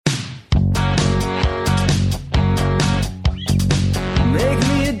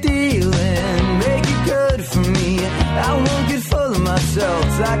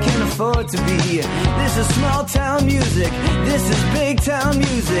afford to be. This is small town music, this is big town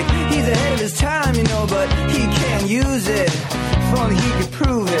music. He's ahead of his time, you know, but he can't use it. If only he could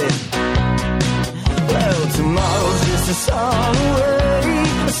prove it. Well, tomorrow's just a song away,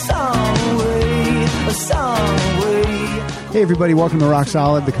 a song away, a song away. Hey everybody, welcome to Rock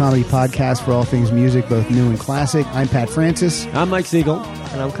Solid, the comedy podcast for all things music, both new and classic. I'm Pat Francis. I'm Mike Siegel.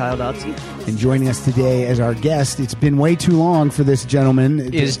 And I'm Kyle Dodson. And joining us today as our guest, it's been way too long for this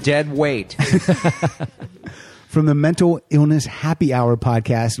gentleman. Is dead weight. From the Mental Illness Happy Hour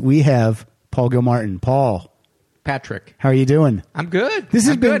podcast, we have Paul Gilmartin. Paul. Patrick. How are you doing? I'm good.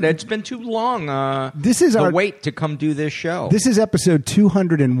 I'm good. It's been too long. This is our wait to come do this show. This is episode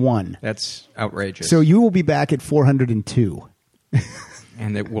 201. That's outrageous. So you will be back at 402.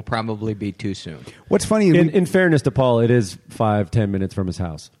 And it will probably be too soon. What's funny... In fairness to Paul, it is 5-10 minutes from his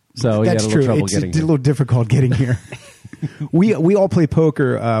house. So he had a little trouble getting It's a here. little difficult getting here. We all play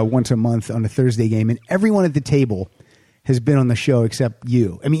poker once a month on a Thursday game, and everyone at the table has been on the show except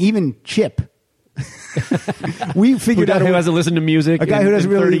you. I mean, even Chip. We figured out who hasn't listened to music. A guy who doesn't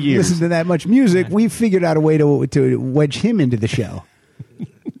in 30 really years. listen to that much music. We figured out a way to wedge him into the show.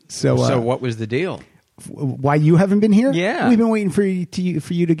 So what was the deal? Why you haven't been here? Yeah, we've been waiting for you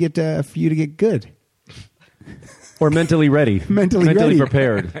to get good. Or mentally ready. Mentally ready.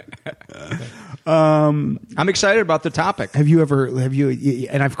 prepared. I'm excited about the topic. Have you?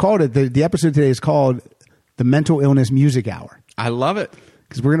 And I've called it, the episode today is called The Mental Illness Music Hour. I love it.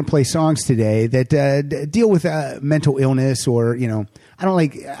 Because we're going to play songs today that deal with mental illness, or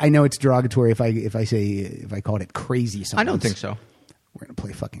I know it's derogatory if I called it crazy songs. I don't think so. We're going to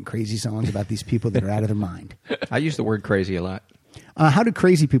play fucking crazy songs about these people that are out of their mind. I use the word crazy a lot. How do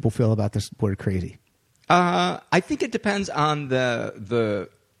crazy people feel about this word crazy? I think it depends on the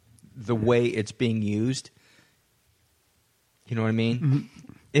way it's being used. You know what I mean? Mm-hmm.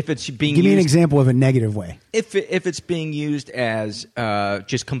 If it's being Give me an example of a negative way. If it's being used as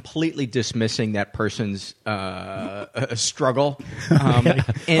just completely dismissing that person's struggle.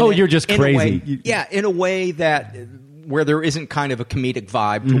 You're just crazy. In a way that where there isn't kind of a comedic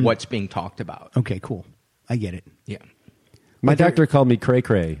vibe to what's being talked about. Okay, cool. I get it. Yeah. My doctor called me cray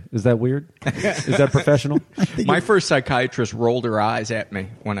cray. Is that weird? Is that professional? My first psychiatrist rolled her eyes at me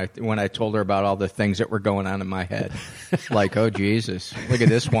when I told her about all the things that were going on in my head. Like, oh Jesus, look at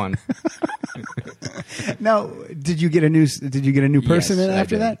this one. Now, did you get a new person Yes,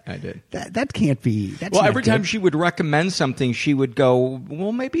 after that? I did. That can't be. That's well, not every good. time she would recommend something, she would go,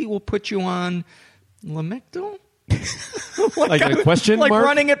 "Well, maybe we'll put you on Lamictal." Like a question like mark?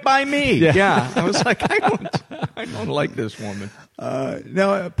 running it by me. Yeah. I was like, I don't like this woman.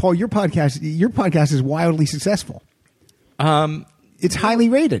 Now, Paul, your podcast is wildly successful. It's highly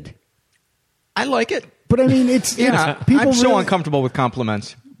rated. I like it. But I mean, it's people. I'm so really, uncomfortable with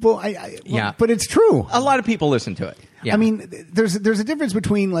compliments. Well, but it's true. A lot of people listen to it. Yeah. I mean, there's a difference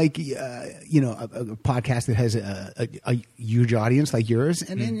between a podcast that has a huge audience like yours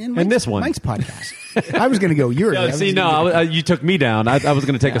and this one, Mike's podcast. I was going to go yours. You took me down. I was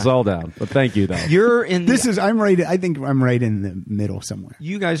going to take us all down. But thank you, though. You're in. I think I'm right in the middle somewhere.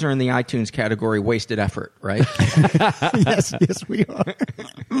 You guys are in the iTunes category, wasted effort, right? yes, we are.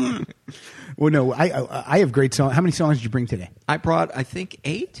 Well, no, I have great songs. How many songs did you bring today? I brought, I think,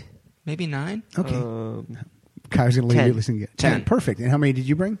 8, maybe 9. Okay. Kyle's going to leave you listening. 10. Perfect. And how many did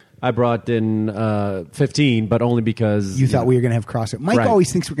you bring? I brought in 15, but only because... You thought we were going to have crossover. Mike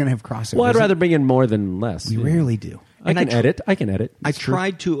always thinks we're going to have crossover. Well, I'd rather bring in more than less. We rarely do. I can edit. I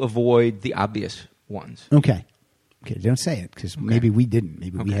tried to avoid the obvious ones. Okay, don't say it, because maybe we didn't.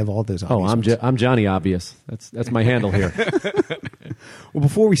 Maybe we have all those obvious ones. I'm Johnny Obvious. That's my handle here. Well,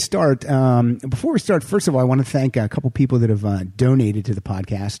 before we start, first of all, I want to thank a couple people that have donated to the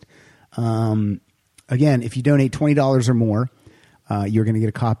podcast. Again, if you donate $20 or more, you're going to get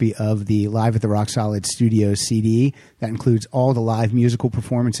a copy of the Live at the Rock Solid Studios CD. That includes all the live musical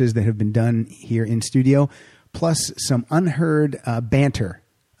performances that have been done here in studio, plus some unheard banter,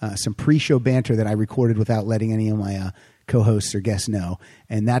 some pre-show banter that I recorded without letting any of my co-hosts or guests know.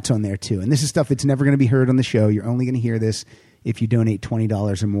 And that's on there too. And this is stuff that's never going to be heard on the show. You're only going to hear this if you donate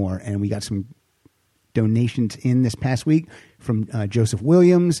 $20 or more. And we got some donations in this past week from Joseph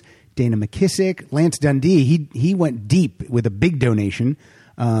Williams, Dana McKissick, Lance Dundee. He went deep with a big donation.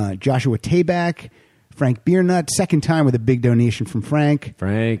 Joshua Tabak, Frank Beernut, second time with a big donation from Frank.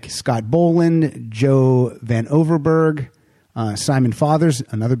 Scott Boland, Joe Van Overberg, Simon Fathers,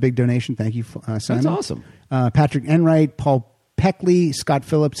 another big donation. Thank you, Simon. That's awesome. Patrick Enright, Paul Peckley, Scott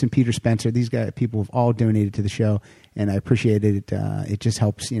Phillips, and Peter Spencer. These people have all donated to the show, and I appreciate it. It just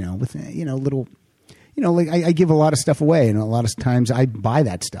helps, with little like I give a lot of stuff away, and a lot of times I buy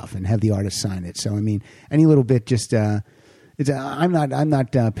that stuff and have the artist sign it. So I mean, any little bit, just I'm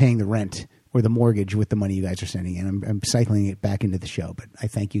not paying the rent or the mortgage with the money you guys are sending in. I'm cycling it back into the show, but I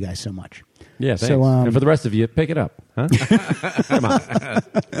thank you guys so much. Yeah, thanks. So, and for the rest of you, pick it up. Huh? Come on.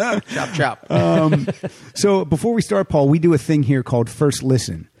 Chop, chop. So before we start, Paul, we do a thing here called First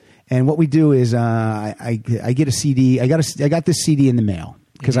Listen. And what we do is I get a CD. I got this CD in the mail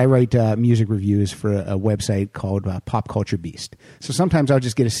because I write music reviews for a website called Pop Culture Beast. So sometimes I'll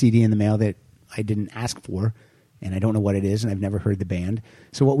just get a CD in the mail that I didn't ask for, and I don't know what it is, and I've never heard the band.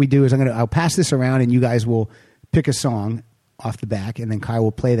 So what we do is I'll pass this around, and you guys will pick a song off the back, and then Kyle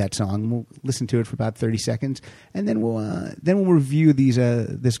will play that song. We'll listen to it for about 30 seconds, and then we'll review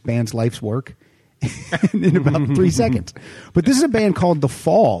this band's life's work in about 3 seconds. But this is a band called The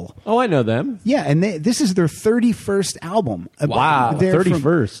Fall. Oh, I know them. Yeah, and this is their 31st album. Wow,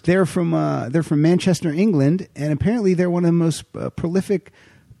 31st. They're from Manchester, England, and apparently they're one of the most prolific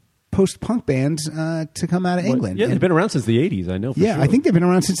post-punk bands to come out of England. Yeah, they've been around since the 80s, I know for sure. I think they've been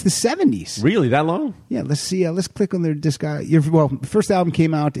around since the 70s. Really, that long? Yeah, let's see. Let's click on their disc. The first album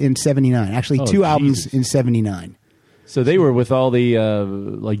came out in 79. Actually, two albums in 79. So they were with all the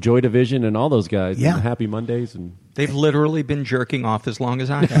like Joy Division and all those guys. Yeah. And Happy Mondays. And They've literally been jerking off as long as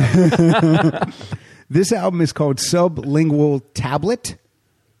I have. This album is called Sublingual Tablet.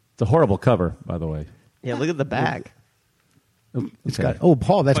 It's a horrible cover, by the way. Yeah, look at the back. It's got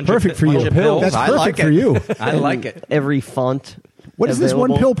Paul, that's Bunch perfect of for you. pills. That's I perfect like for it. you. I like it. Every font. What is this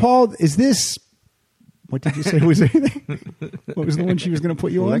one available. pill, Paul? Is this? What did you say? Was anything? What was the one she was going to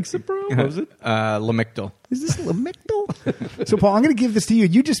put you on? Lexapro? What was it? Lamictal. Is this Lamictal? So, Paul, I'm going to give this to you.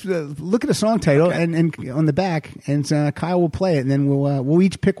 You just look at a song title and on the back, and Kyle will play it, and then we'll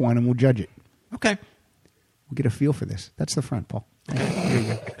each pick one and we'll judge it. Okay. We'll get a feel for this. That's the front, Paul. There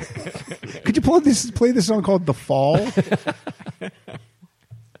you go. Could you play this song called "The Fall"?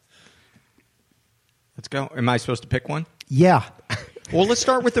 Let's go. Am I supposed to pick one? Yeah, Well, let's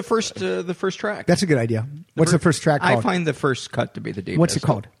start with the first track. that's a good idea. What's the first track called? I find the first cut to be the deepest. What's it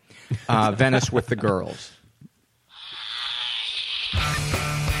called? Venice with the Girls.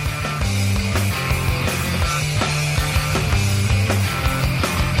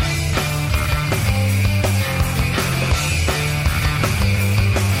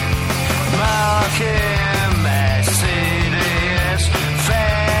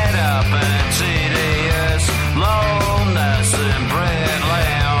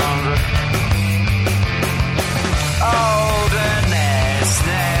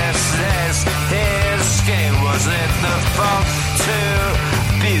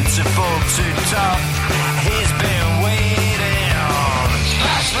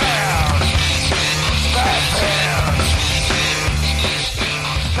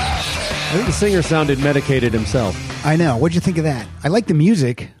 I think the singer sounded medicated himself. I know. What'd you think of that? I like the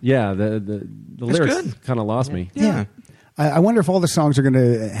music. Yeah, the lyrics good. kind of lost me. Yeah. I wonder if all the songs are going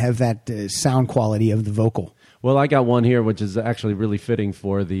to have that sound quality of the vocal. Well, I got one here, which is actually really fitting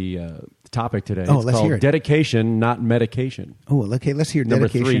for the topic today. Oh, it's let's called hear it. Dedication, Not Medication. Oh, okay. Let's hear Number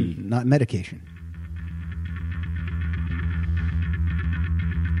dedication, 3. not medication.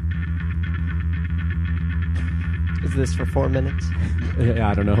 Is this for 4 minutes? Yeah,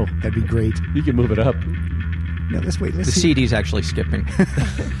 I don't know. That'd be great. You can move it up. No, let's wait. Let's The see. CD's actually skipping.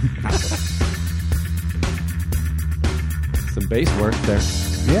 Some bass work there.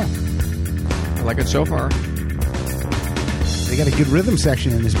 Yeah, I like it so far. they got a good rhythm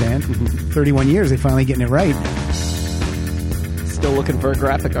section in this band. 31 years, they finally getting it right. Still looking for a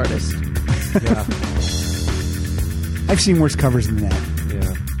graphic artist. Yeah. I've seen worse covers than that.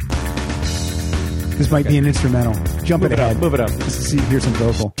 Yeah. This might be an instrumental. Jump Move it it up. ahead. Move it up. Let's see. Here's some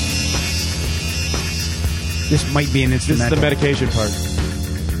vocal. This might be an This is instrumental. the medication part.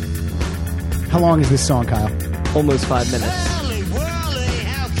 How long is this song, Kyle? Almost 5 minutes. Whirly, whirly,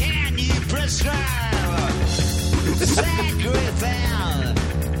 how can you prescribe sacrifice, bad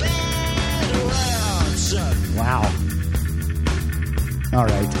words? Wow. All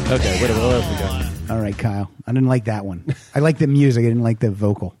right. Okay, what else we got? All right, Kyle. I didn't like that one. I like the music. I didn't like the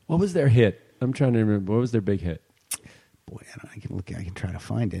vocal. What was their hit? I'm trying to remember. What was their big hit? Boy, I can look. I can try to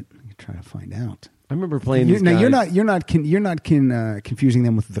find it. I can try to find out. I remember playing these Now guys. you're not confusing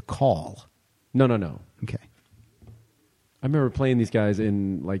them with The Call. No. Okay. I remember playing these guys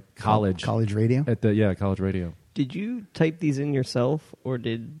in like college. College radio. At college radio. Did you type these in yourself, or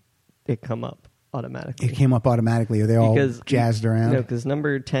did it come up automatically? It came up automatically. Are they all jazzed around? No, because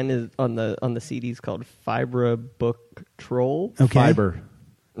number 10 is on the CD is called Fibra Book Troll. Okay. Fiber.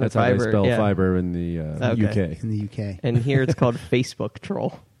 That's how they Fiber, spell yeah. fiber in the Okay. UK. In the UK. And here it's called Facebook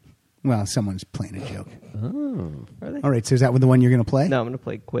Troll. Well, someone's playing a joke. Are they? All right, so is that the one you're going to play? No, I'm going to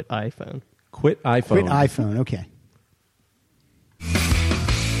play Quit iPhone. Quit iPhone. Quit iPhone. Okay.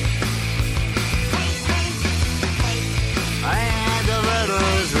 I had the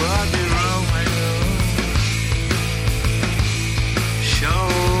letters Rocky Romeo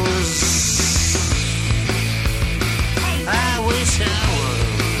shows. I wish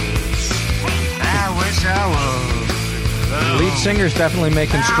I was. Lead singer's definitely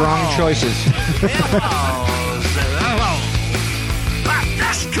making strong choices.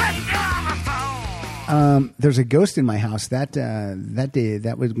 There's a ghost in my house. That day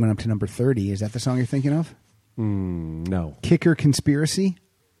that went up to number 30. Is that the song you're thinking of? No. Kicker Conspiracy.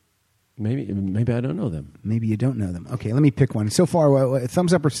 Maybe I don't know them. Maybe you don't know them. Okay, let me pick one. So far,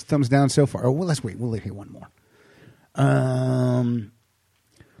 thumbs up or thumbs down so far? Oh, well, let's wait. We'll hear one more.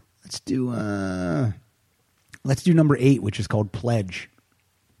 Let's do number 8, which is called Pledge.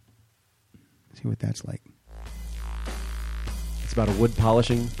 See what that's like. It's about a wood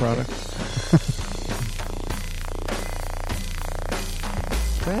polishing product.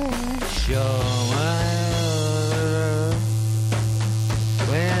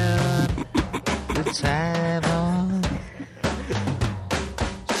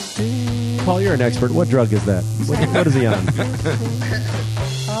 Paul, you're an expert. What drug is that? What is he on?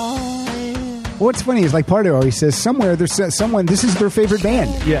 What's funny is like Pardo always says somewhere there's someone, this is their favorite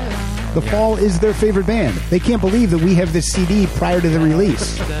band. Yeah. The Fall is their favorite band. They can't believe that we have this CD prior to the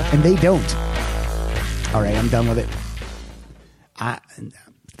release, and they don't. All right, I'm done with it.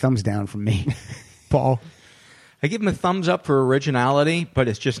 Thumbs down from me. Paul? I give him a thumbs up for originality, but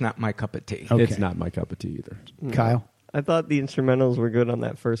it's just not my cup of tea. Okay. It's not my cup of tea either. Kyle? I thought the instrumentals were good on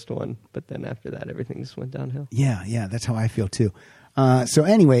that first one, but then after that, everything just went downhill. Yeah, that's how I feel too. So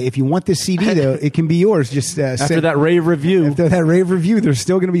anyway, if you want this CD, though, it can be yours. Just After that rave review. After that rave review, there's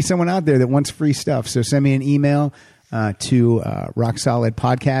still going to be someone out there that wants free stuff. So send me an email to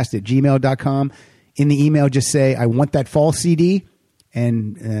rocksolidpodcast@gmail.com. In the email, just say, I want that Fall CD,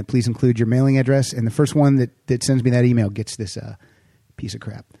 and please include your mailing address. And the first one that sends me that email gets this piece of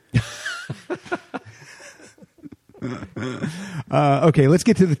crap. Okay, let's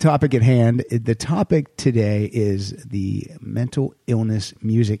get to the topic at hand. The topic today is the Mental Illness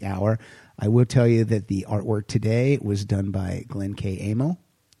Music Hour. I will tell you that the artwork today was done by Glenn K. Amo,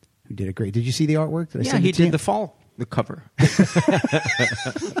 who did a great... Did you see the artwork? Did I Yeah, send he it to you? did the cover.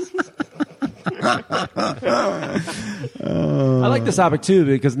 I like this topic too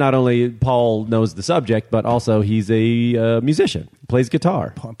because not only Paul knows the subject, but also he's a musician, plays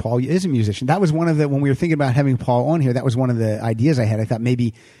guitar. Paul is a musician. That was one of the... When we were thinking about having Paul on here, that was one of the ideas I had. I thought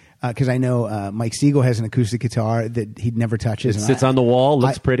maybe... Because I know Mike Siegel has an acoustic guitar that he never touches. It and sits on the wall,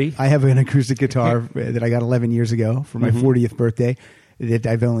 looks pretty. I have an acoustic guitar that I got 11 years ago for my 40th birthday. That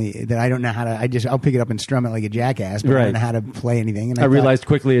I don't know how to. I'll pick it up and strum it like a jackass, but I don't know how to play anything. And I realized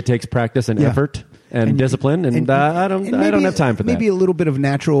quickly it takes practice and effort and discipline, and I don't have time for that. Maybe a little bit of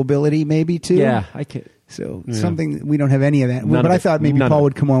natural ability, maybe too. Yeah, I can't. So something we don't have any of that. But I thought maybe Paul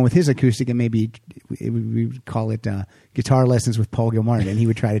would come on with his acoustic, and maybe we would call it guitar lessons with Paul Gilmartin, and he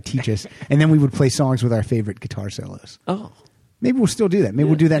would try to teach us, and then we would play songs with our favorite guitar solos. Oh. Maybe we'll still do that. Maybe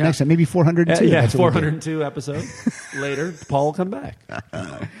we'll do that next time. Maybe 402. Yeah, That's what we'll do. 402 episodes later, Paul will come back.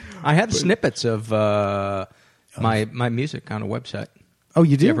 I have snippets of my music on a website. Oh,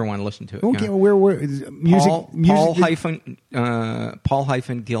 you do? If you ever want to listen to it. Okay, yeah. well, where is music?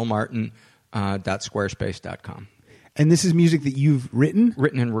 Paul-Gilmartin .squarespace.com. And this is music that you've written?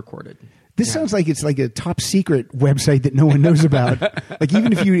 Written and recorded. This sounds like it's like a top secret website that no one knows about. Like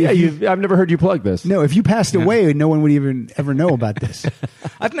even if you, I've never heard you plug this. No, if you passed away, no one would even ever know about this.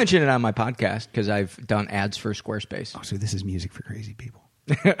 I've mentioned it on my podcast because I've done ads for Squarespace. Oh, so this is music for crazy people.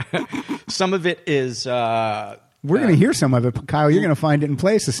 Some of it is. We're going to hear some of it, Kyle. You're going to find it and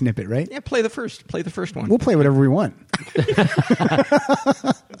play us a snippet, right? Yeah, play the first one. We'll play whatever we want.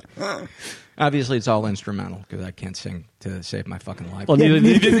 Obviously, it's all instrumental because I can't sing to save my fucking life. Well, neither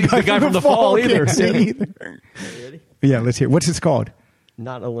did the guy from the Fall either. Can't sing either. Yeah, let's hear. What's it called?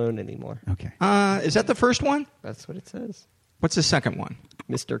 Not Alone Anymore. Okay. Is that the first one? That's what it says. What's the second one?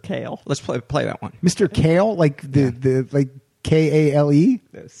 Mr. Kale. Let's play that one. Mr. Kale, like the like Kale? No,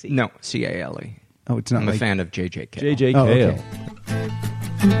 C. No, CALE. Oh, it's not. I'm like, a fan of JJ Cale. JJ Oh, Cale.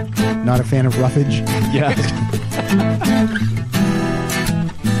 okay. Not a fan of roughage. Yeah.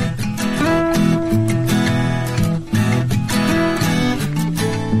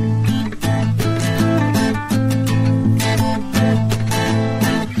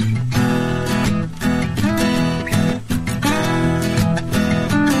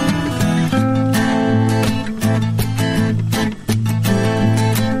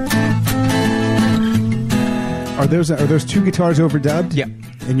 those two guitars overdubbed? Yep.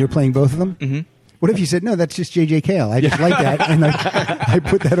 And you're playing both of them? Mm-hmm. What if you said, no, that's just J.J. Cale. I just like that, and I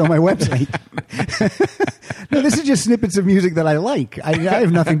put that on my website. No, this is just snippets of music that I like. I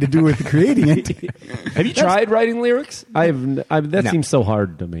have nothing to do with creating it. Have you tried writing lyrics? That No. seems so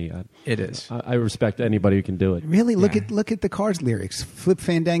hard to me. It is. I respect anybody who can do it. Really, look Yeah. at the Cars lyrics. Flip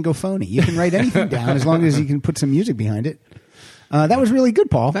Fandango Phony. You can write anything down as long as you can put some music behind it. That was really good,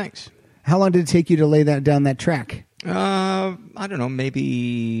 Paul. Thanks. How long did it take you to lay down that track? I don't know,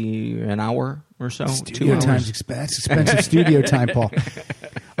 maybe an hour or so. 2 Studio hours. time's that's expensive studio time, Paul.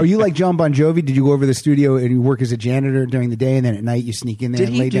 Are you like John Bon Jovi? Did you go over to the studio and you work as a janitor during the day, and then at night you sneak in there Did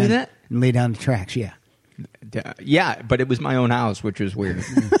and he lay do down that? and lay down the tracks? Yeah. Yeah, but it was my own house, which was weird.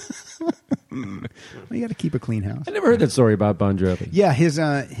 Well, you got to keep a clean house. I never heard that story about Bon Jovi. Yeah, his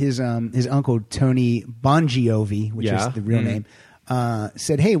uncle Tony Bon Jovi, which Yeah. is the real name,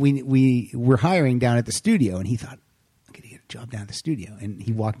 said, "Hey, we're hiring down at the studio," and he thought, "I'm going to get a job down at the studio." And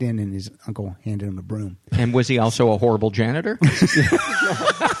he walked in, and his uncle handed him a broom. And was he also a horrible janitor?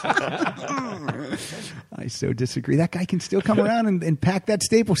 I so disagree. That guy can still come around and pack that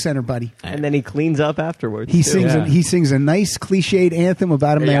Staples Center, buddy. And then he cleans up afterwards. He too. sings. Yeah. He sings a nice cliched anthem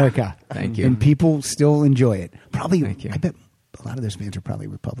about America. Thank you. And people still enjoy it. Probably, Thank you. I bet a lot of those fans are probably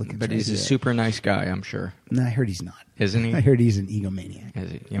Republicans. But right? he's a super nice guy, I'm sure. No, I heard he's not. Isn't he? I heard he's an egomaniac.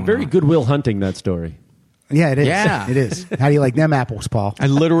 Is he? You know, Very Goodwill Hunting, that story. Yeah, it is. Yeah. It is. How do you like them apples, Paul? I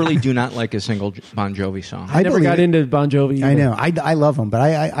literally do not like a single Bon Jovi song. I I never believe got it. into Bon Jovi. I either. know. I love him, but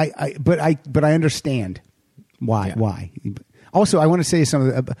I understand why. Yeah. Why? Also, I want to say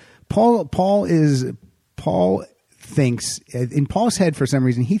something. Paul thinks in Paul's head for some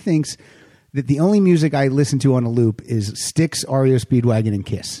reason he thinks that the only music I listen to on a loop is Styx, REO Speedwagon, and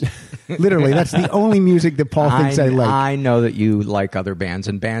Kiss. Literally, that's the only music that Paul thinks I like. I know that you like other bands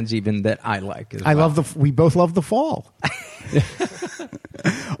and bands even that I like. As I well. love we both love The Fall.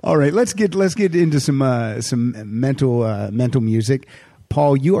 All right, let's get into some mental music.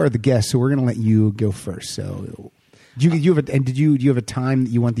 Paul, you are the guest, so we're going to let you go first. So, do you have a time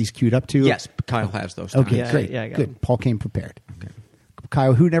that you want these queued up to? Yes, Kyle has those. Okay, Yeah, great. yeah, I got Good. them. Paul came prepared. Okay.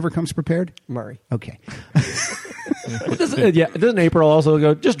 Kyle, who never comes prepared? Murray. Okay. Doesn't April also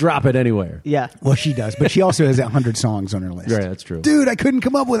go, just drop it anywhere? Yeah. Well, she does, but she also has 100 songs on her list. Right, that's true. Dude, I couldn't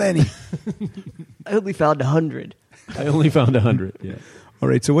come up with any. I only found 100. I only found 100. Yeah. All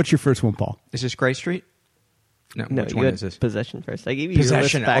right, so what's your first one, Paul? Is this Gray Street? No, No, which you one had is this? Possession first. I gave you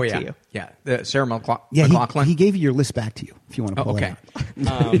Possession. your list back Oh yeah, to you. yeah. The Sarah Yeah, McLachlan. he gave you your list back to you if you want to Oh, pull okay. it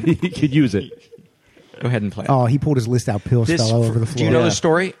out. You could use it. Go ahead and play. it. Oh, he pulled his list out. Pills fell all over the floor. Do you know the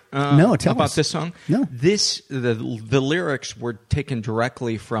story? No, tell about us. this song. No. The lyrics were taken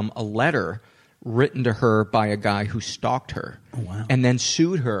directly from a letter written to her by a guy who stalked her, wow. and then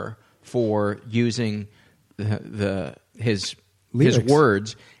sued her for using his Lyrics.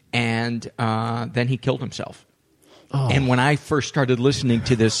 words, and then he killed himself. Oh. And when I first started listening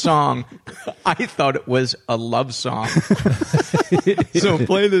to this song, I thought it was a love song. So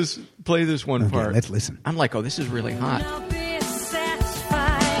play this one Okay, part. let's listen. I'm like, oh, this is really hot. I'll be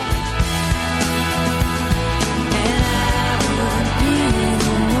satisfied. And I would be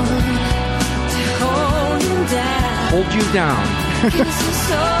the one to hold you down. Hold you down. Kiss you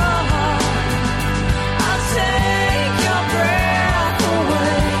so hard. I'll take your breath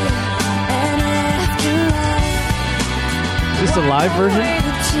away. And after Is this a live version?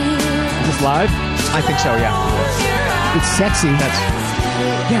 Is this live? I think so, yeah. It's sexy.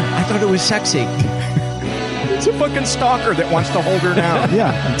 Yeah, I thought it was sexy. It's a fucking stalker that wants to hold her down.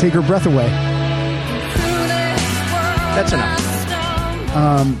 Yeah, and take her breath away. That's enough.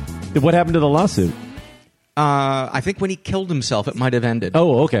 What happened to the lawsuit? I think when he killed himself, it might have ended.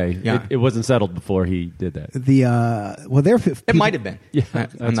 Oh, okay. Yeah. It wasn't settled before he did that. There It might have been. Yeah, I'm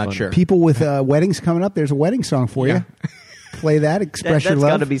that's not funny. sure. people with weddings coming up. There's a wedding song for Yeah. you. Play that. Express your That's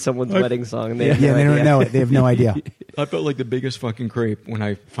love. got to be someone's wedding song. They have Yeah, no they don't idea. know it. They have no idea. I felt like the biggest fucking creep when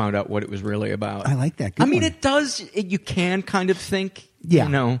I found out what it was really about. I like that. Good I mean, one. it does. You can kind of think. Yeah. You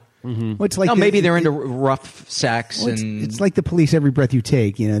know. Well, it's like Oh, the- maybe they're into rough sex Well, and it's like the Police, Every Breath You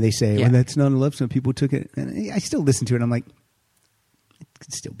Take. You know, they say, Yeah. well, that's not a love song. People took it. And I still listen to it. I'm like, it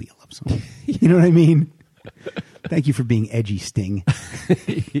could still be a love song. You know what I mean? Thank you for being edgy, Sting.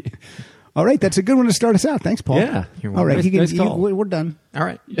 All right, that's a good one to start us out. Thanks, Paul. Yeah. You're All right, welcome. Nice call. we're done. All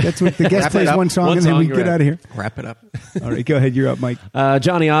right. That's what the guest Wrap it plays up. one song One and then song, we you're get out. out of here. Wrap it up. All right, go ahead. You're up, Mike.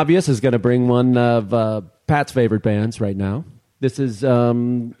 Johnny Obvious is going to bring one of Pat's favorite bands right now. This is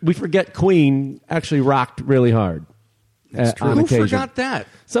We Forget Queen actually rocked really hard. on Who occasion. forgot that?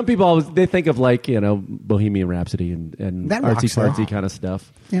 Some people always they think of like Bohemian Rhapsody and That artsy rocks, though. fartsy kind of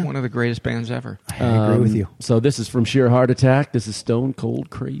stuff. Yeah. One of the greatest bands ever. I agree with you. So this is from Sheer Heart Attack. This is Stone Cold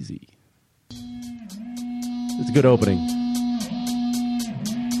Crazy. It's a good opening.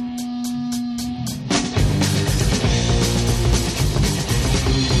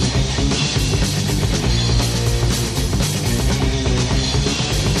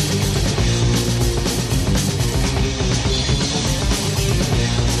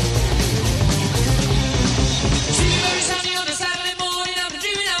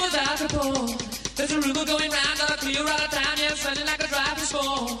 There's a rumor going round, got a clear out of time, yeah, sounding like a driving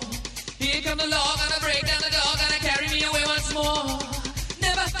score. Here come the law, gonna break down the door, gonna carry me away once more. I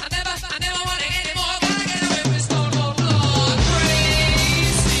never want it anymore, gonna get away with Stone Cold Blood.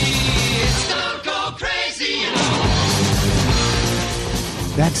 Crazy, Stone Cold Crazy.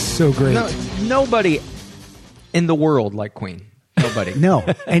 That's so great. No, nobody in the world like Queen. Nobody. No,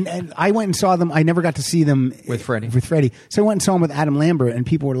 and I went and saw them. I never got to see them With Freddie. So I went and saw them with Adam Lambert, and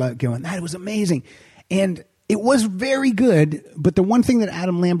people were like going, "That was amazing," and it was very good. But the one thing that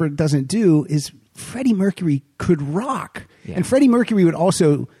Adam Lambert doesn't do is Freddie Mercury could rock, Yeah. and Freddie Mercury would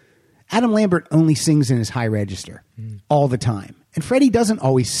also. Adam Lambert only sings in his high register all the time, and Freddie doesn't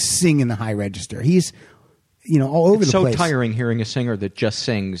always sing in the high register. He's all over It's the so place. tiring hearing a singer that just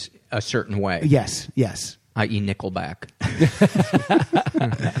sings a certain way, Yes. i.e. Nickelback.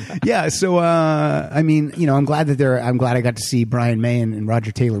 Yeah, so I'm glad I'm glad I got to see Brian May and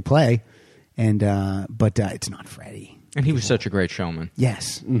Roger Taylor play, and but it's not Freddie. And he was such a great showman.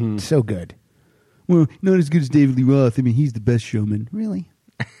 Yes, so good. Well, not as good as David Lee Roth. I mean, he's the best showman. Really?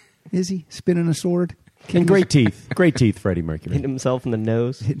 Is he spinning a sword? And great teeth. Great teeth, Freddie Mercury. Hitting himself in the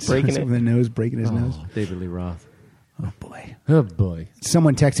nose, Hitting breaking someone it. in the nose, breaking his nose. Oh, David Lee Roth. Oh boy! Oh, boy.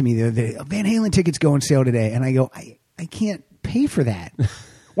 Someone texted me the other day. Van Halen tickets go on sale today, and I go, I can't pay for that.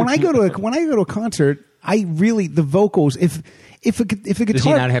 When I go to a concert, I really the vocals. If a guitar Does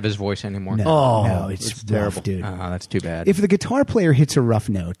he not have his voice anymore? no, it's it's rough, terrible. dude. That's too bad. If the guitar player hits a rough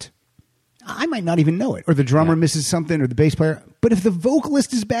note, I might not even know it, or the drummer misses something, or the bass player. But if the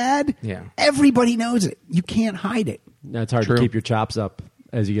vocalist is bad, Yeah. everybody knows it. You can't hide it. No, it's hard True. to keep your chops up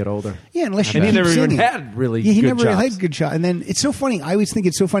as you get older. Yeah, unless you And he keep never even singing. had really he good never chops. had good shot. And then it's so funny. I always think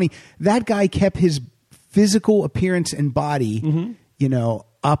it's so funny. That guy kept his physical appearance and body,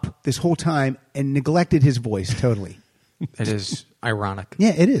 up this whole time and neglected his voice totally. It is ironic.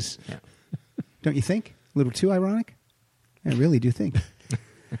 Yeah, it is. Yeah. Don't you think? A little too ironic? I really do think.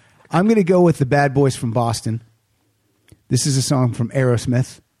 I'm going to go with the Bad Boys from Boston. This is a song from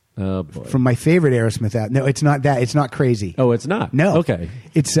Aerosmith, Oh, boy. from my favorite Aerosmith album. No, it's not that. It's not Crazy. Oh, it's not? No. Okay.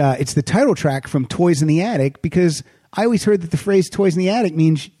 It's the title track from Toys in the Attic, because I always heard that the phrase "toys in the attic"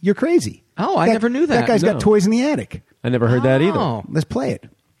 means you're crazy. Oh, I never knew that. That guy's No. got toys in the attic. I never heard that either. Oh. Let's play it.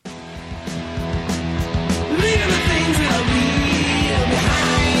 Leaving the things that leave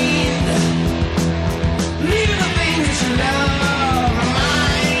behind. Leaving the things that you love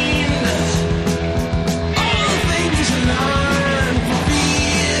behind. All the things that you learn for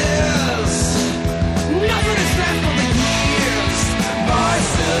years. Nothing is left but the years.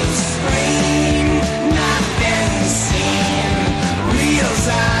 Voices scream, nothing seen. Wheels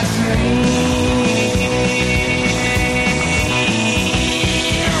are green.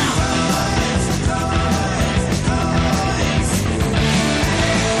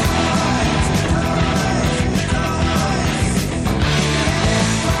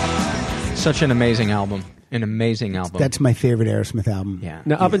 Such an amazing album. An amazing album. That's my favorite Aerosmith album. yeah.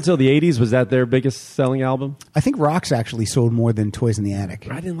 Now, up until the 80s, was that their biggest selling album? I think Rocks actually sold more than Toys in the Attic.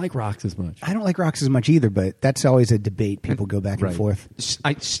 I didn't like Rocks as much. I don't like Rocks as much either, but that's always a debate. People go back and Right. forth.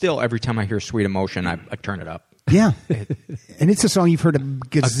 I still, every time I hear Sweet Emotion, I turn it up. Yeah. And it's a song you've heard a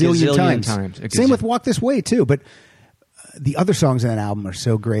gazillion gazillion times. times. A Same with gazillion. Walk This Way, too. But the other songs in that album are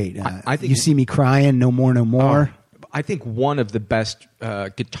so great. I think- You See Me Crying, No More, No More. I think one of the best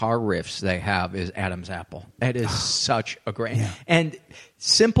guitar riffs they have is Adam's Apple. That is such a great and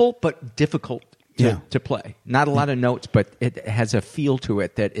simple but difficult to play. Not a lot of notes, but it has a feel to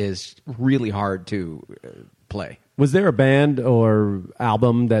it that is really hard to play. Was there a band or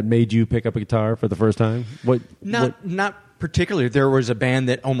album that made you pick up a guitar for the first time? Not particularly. There was a band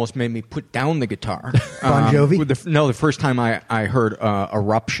that almost made me put down the guitar. Bon Jovi? With the first time I heard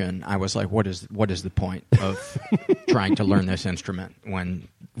Eruption, I was like, what is the point of trying to learn this instrument when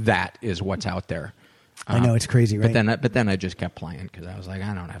that is what's out there? I know, it's crazy, right? But then I just kept playing because I was like,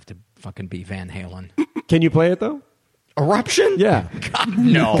 I don't have to fucking be Van Halen. Can you play it, though? Eruption? Yeah. God,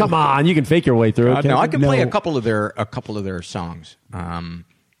 no. Come on, you can fake your way through it. No, I can play No. a couple of their songs.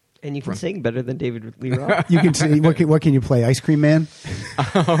 And you can sing better than David Lee Roth. You can say, what can you play? Ice Cream Man?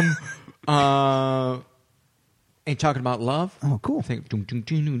 Ain't Talking About Love. Oh, cool. I think. But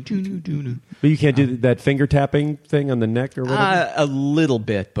you can't do that finger tapping thing on the neck or whatever? A little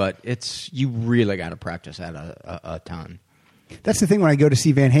bit, but you really got to practice that a ton. That's the thing when I go to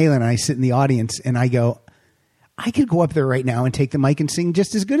see Van Halen and I sit in the audience and I go, I could go up there right now and take the mic and sing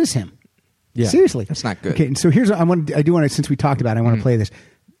just as good as him. Yeah. Seriously. That's not good. Okay, and so here's I do want to, since we talked about it, I want to play this.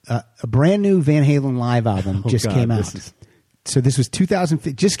 A brand new Van Halen live album just came out. So this was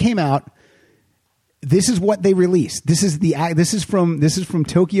 2005. Just came out. This is what they released. This is from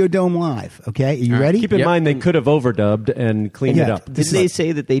Tokyo Dome Live. Okay, are you ready? Keep in mind they could have overdubbed and cleaned it up. Did they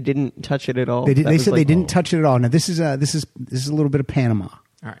say that they didn't touch it at all? They did. They said they didn't oh. touch it at all. Now this is a little bit of Panama.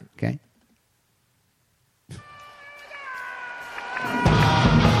 All right. Okay.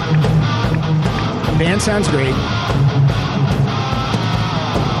 Band sounds great.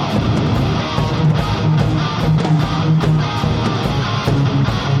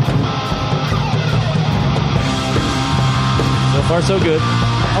 So far, so good.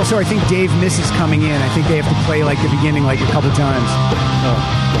 Also, I think Dave misses coming in. I think they have to play like the beginning like a couple times.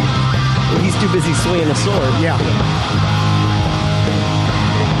 He's too busy swinging a sword. Yeah.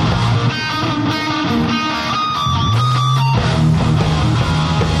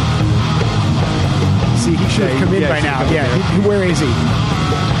 See, he should have come in by now. Yeah, where is he?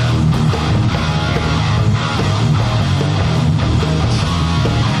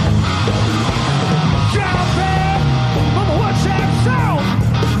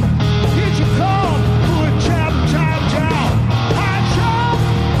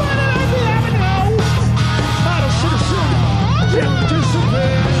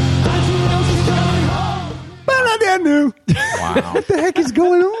 Wow. What the heck is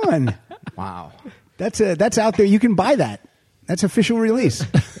going on? Wow. That's out there. You can buy that. That's official release.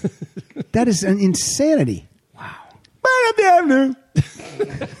 That is an insanity. Wow.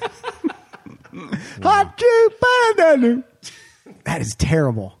 That is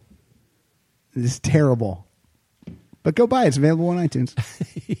terrible. It is terrible. But go buy it. It's available on iTunes.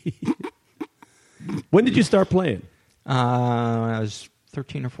 When did you start playing? When I was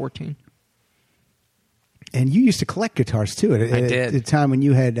 13 or 14. And you used to collect guitars too. I did. At the time when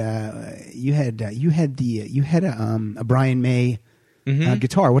you had a Brian May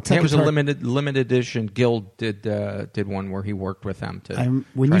guitar. What's that? Yeah, it was guitar? a limited edition. Gil did one where he worked with them to.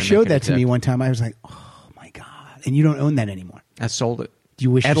 When try you to showed make it that to me exist. one time, I was like, "Oh my god!" And you don't own that anymore. I sold it. Do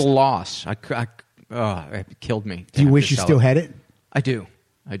you wish at you a loss? It killed me. Do you wish you still had it? I do.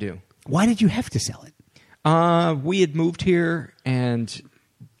 Why did you have to sell it? We had moved here, and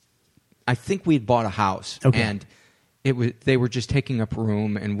I think we had bought a house, Okay. and they were just taking up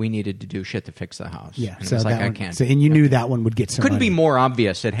room, and we needed to do shit to fix the house. Yeah, and so it was like that I one, can't. So, and you knew that one would get some. Couldn't money. be more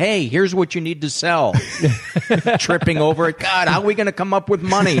obvious that, hey, here's what you need to sell. Tripping over it. God, how are we going to come up with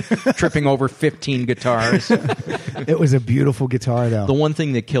money? Tripping over 15 guitars. It was a beautiful guitar, though. The one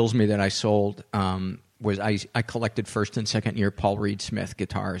thing that kills me that I sold was I collected first and second year Paul Reed Smith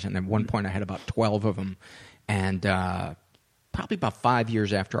guitars, and at one point I had about 12 of them. And probably about 5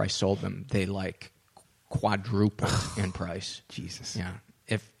 years after I sold them, they quadrupled in price. Jesus. Yeah.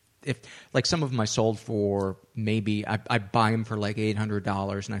 If like some of them I sold for maybe I buy them for like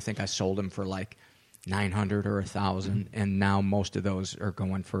 $800, and I think I sold them for like $900 or $1,000, and now most of those are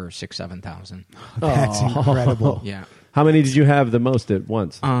going for $6,000-7,000. That's incredible. Yeah. How many did you have the most at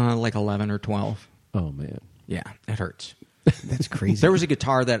once? Like 11 or 12. Oh, man. Yeah, it hurts. That's crazy. There was a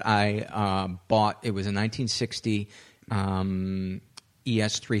guitar that I bought. It was a 1960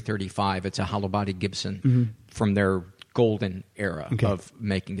 ES-335. It's a hollow body Gibson from their golden era of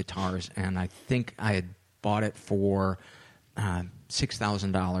making guitars, and I think I had bought it for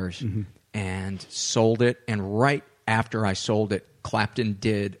 $6,000 and sold it. And right after I sold it, Clapton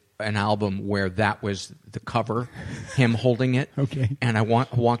did an album where that was the cover, him holding it. Okay. And I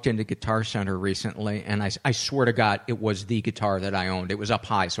walked into Guitar Center recently, and I swear to God, it was the guitar that I owned. It was up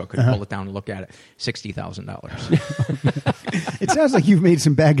high, so I could pull it down and look at it. $60,000. It sounds like you've made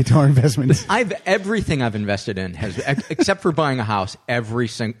some bad guitar investments. Everything I've invested in has, except for buying a house, every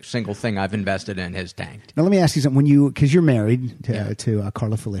single thing I've invested in has tanked. Now, let me ask you something. Because you're married to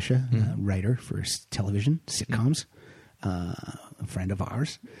Carla Felicia, writer for television, sitcoms, a friend of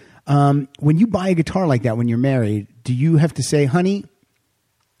ours. When you buy a guitar like that when you're married, do you have to say, honey,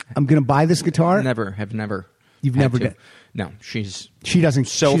 I'm going to buy this guitar? Have never. You've had never to. done. No, she doesn't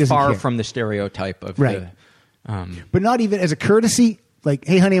far care. from the stereotype of Right. the. But not even as a courtesy, Like,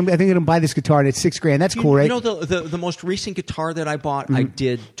 hey, honey, I think I'm going to buy this guitar, and it's $6,000. That's cool, right? You know, the most recent guitar that I bought, I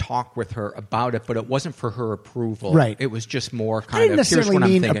did talk with her about it, but it wasn't for her approval. Right. It was just more I kind didn't of, here's necessarily what I'm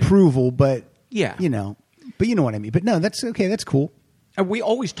mean thinking. approval, but Yeah. you know what I mean. But no, that's okay. That's cool. And we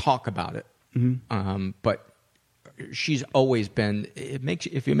always talk about it, but she's always been.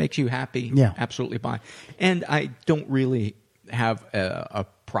 If it makes you happy, Yeah. absolutely buy. And I don't really have a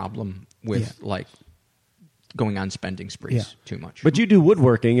problem with like going on spending sprees too much. But you do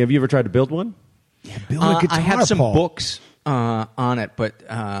woodworking. Have you ever tried to build one? Yeah, build a guitar, I have some Paul. books on it, but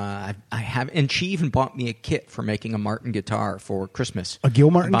I have, and she even bought me a kit for making a Martin guitar for Christmas. A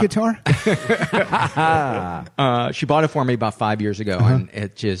Gil Martin guitar? She bought it for me about 5 years ago, and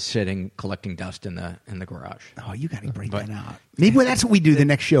it's just sitting collecting dust in the garage. Oh, you got to break that out. Maybe that's what we do the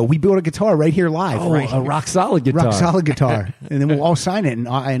next show. We build a guitar right here live. Oh, right a rock solid guitar. Rock solid guitar. And then we'll all sign it and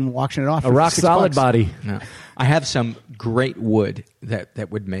auction it off. A for rock $6. solid body. No. I have some great wood that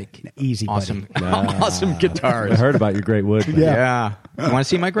would make Easy, buddy. awesome awesome guitars. I heard about your great wood. Yeah. You want to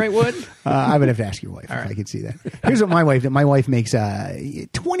see my great wood? I would have to ask your wife if I could see that. Here's what my wife makes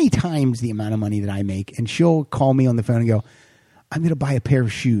 20 times the amount of money that I make, and she'll call me on the phone and go, I'm going to buy a pair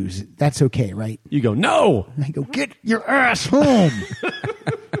of shoes. That's okay, right? You go, no. And I go, get your ass home.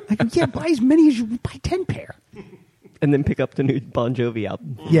 I go, yeah, buy as many as you buy 10 pair. And then pick up the new Bon Jovi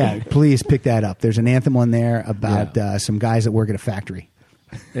album. Yeah, please pick that up. There's an anthem on there about some guys that work at a factory.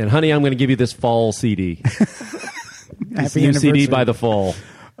 And honey, I'm going to give you this fall CD. This new CD by the fall.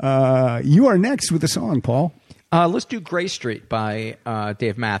 You are next with the song, Paul. Let's do Gray Street by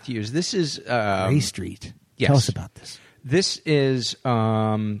Dave Matthews. This is Gray Street. yes. Tell us about this. This is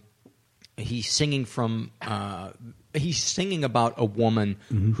he's singing from he's singing about a woman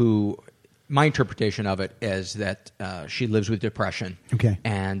who, my interpretation of it is that she lives with depression. Okay.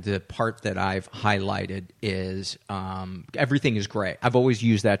 And the part that I've highlighted is everything is gray. I've always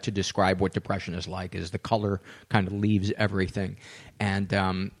used that to describe what depression is like, is the color kind of leaves everything.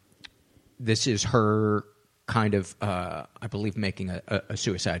 And this is her kind of, I believe, making a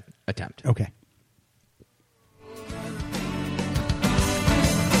suicide attempt. Okay.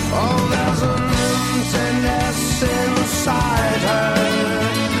 Oh, there's an emptiness inside her.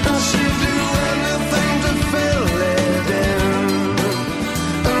 She'd do anything to fill it in.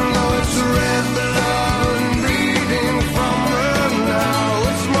 And though it's red blood bleeding from her now,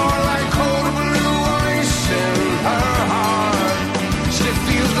 it's more like cold blue ice in her heart. She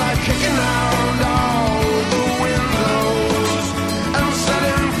feels like kicking out all the windows and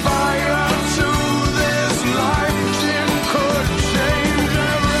setting fire to this life. It could change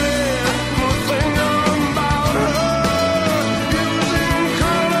everything about her, using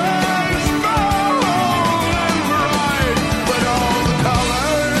colors bold and bright, but all the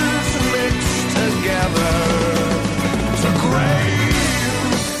colors mixed together to gray.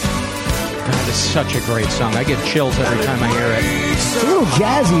 God, it's such a great song. I get chills every time I hear it. It's a little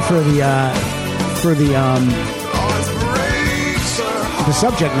jazzy for the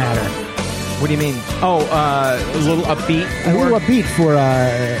subject matter. What do you mean? Oh, a little upbeat. A little upbeat for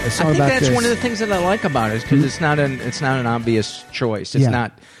a I song think about that's this. one of the things that I like about it, is because it's not an obvious choice. It's Yeah.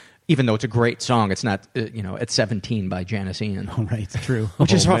 not, even though it's a great song. It's not at 17 by Janice Ian, Oh, right, it's true.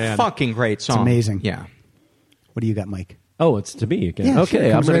 which is Oh, a man. fucking great song. amazing. Yeah. What do you got, Mike? Oh, it's to me again. Yeah, sure. Okay, It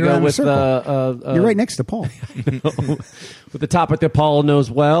I'm comes going right to around go the with circle. You're right next to Paul. with the topic that Paul knows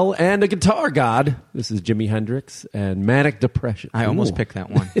well and a guitar god. This is Jimi Hendrix and Manic Depression. I almost Ooh. picked that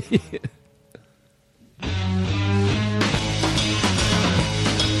one.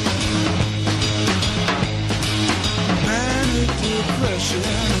 Manic depression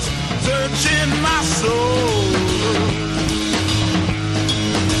is searching my soul.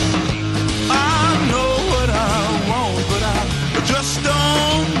 I know what I want, but I just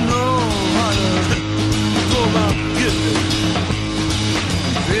don't know how to go about getting it.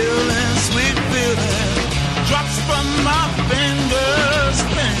 Feeling, sweet feeling, drops from my fingers.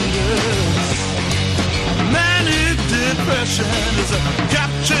 Manic depression has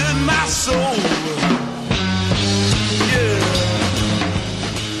captured my soul.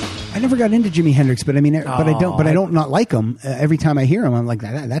 I never got into Jimi Hendrix, but I mean, but I don't not like him. Every time I hear him, I'm like,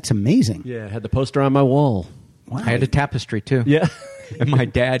 that's amazing. Yeah, I had the poster on my wall. Wow. I had a tapestry too. Yeah. And my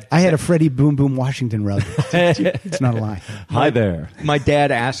dad. I had a Freddie Boom Boom Washington rug. It's not a lie. Hi there. My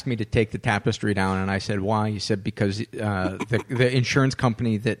dad asked me to take the tapestry down, and I said, "Why?" He said, "Because the insurance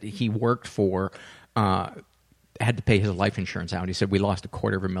company that he worked for had to pay his life insurance out." He said, "We lost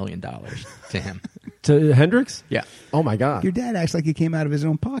 $250,000 to him." To Hendrix? Yeah. Oh, my God. Your dad acts like it came out of his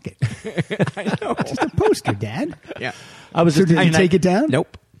own pocket. I know. Just a poster, Dad. Yeah. I was So just did he take it down?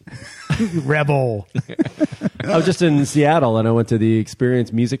 Nope. Rebel. I was just in Seattle, and I went to the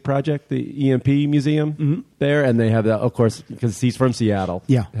Experience Music Project, the EMP Museum there, and they have that, of course, because he's from Seattle,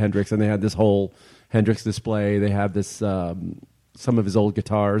 Yeah. Hendrix, and they had this whole Hendrix display. They have this some of his old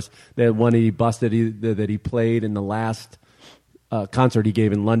guitars. They had one he busted that he played in the last concert he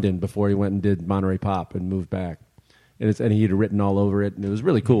gave in London before he went and did Monterey Pop and moved back. And he had written all over it, and it was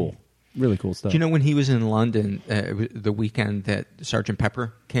really cool. Really cool stuff. Do you know when he was in London, the weekend that Sgt.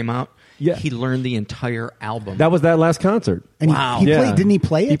 Pepper came out? Yeah. He learned the entire album. That was that last concert. And Wow. he Yeah. played. Didn't he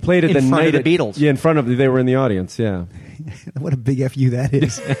play it? He played it In the front night of the Beatles. Yeah, in front of they were in the audience. Yeah, What a big fu that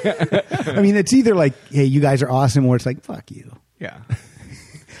is. I mean, it's either like, "Hey, you guys are awesome," or it's like, "Fuck you." Yeah.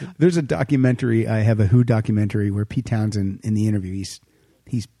 There's a documentary. I have a Who documentary where Pete Townsend in the interview,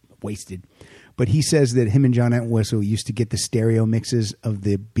 he's wasted, but he says that him and John Entwistle used to get the stereo mixes of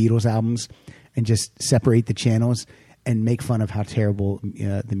the Beatles albums and just separate the channels and make fun of how terrible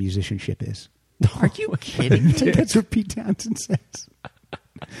the musicianship is. Are you kidding me? That's what Pete Townsend says.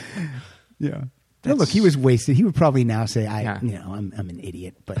 Yeah. No, look, he was wasted. He would probably now say, "I'm an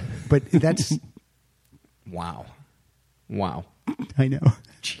idiot," but that's Wow. I know.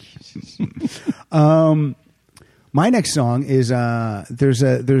 My next song is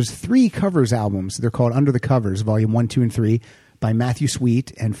there's 3 covers albums. They're called Under the Covers, Volume 1, 2, and 3, by Matthew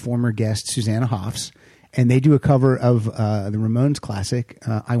Sweet and former guest Susanna Hoffs, and they do a cover of the Ramones classic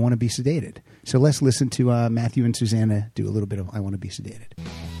 "I Want to Be Sedated." So let's listen to Matthew and Susanna do a little bit of "I Want to Be Sedated."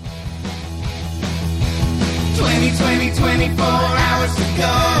 24 hours to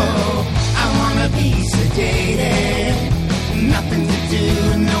go. I wanna be sedated. Nothing to do,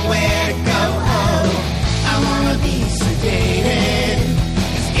 nowhere to go. I wanna be sedated.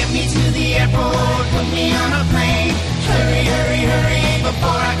 Just get me to the airport, put me on a plane. Hurry, hurry, hurry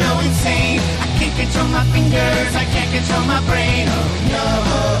before I go insane. I can't control my fingers, I can't control my brain.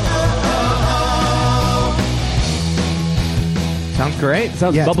 Sounds great.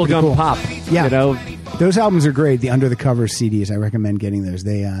 sounds Yeah, it's pretty bubblegum cool. pop. Yeah. You know, Those albums are great. The Under the Covers CDs, I recommend getting those.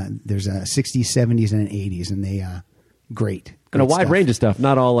 They there's a 60s, 70s, and an 80s, and they great. and a Great wide stuff. range of stuff.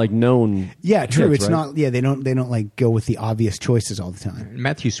 Not all like known. Yeah, true. hits, It's right? not. Yeah, they don't like go with the obvious choices all the time.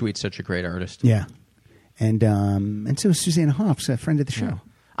 Matthew Sweet's such a great artist. Yeah, and so is Susanna Hoffs, a friend of the show.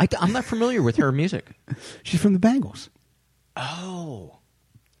 I'm not familiar with her music. She's from the Bangles. Oh.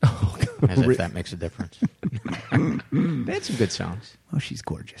 As if that makes a difference. They had some good songs. Oh, she's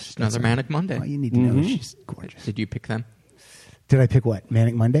gorgeous. Another Manic Monday. All you need to know is she's gorgeous. Did you pick them? Did I pick what?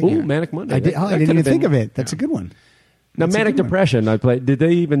 Manic Monday? Ooh, Manic Monday. I did. That I didn't could've even think been- of it. That's a good one. Now, That's a manic good one. depression. I played. Did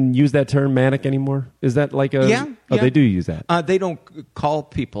they even use that term manic anymore? Is that like a? Yeah. Oh, yeah. they do use that. They don't call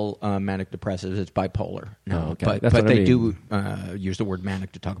people manic depressive. It's bipolar. No, Oh, okay. but That's what I they mean. do use the word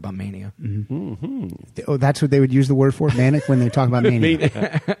manic to talk about mania. Oh, that's what they would use the word for, manic, when they talk about mania.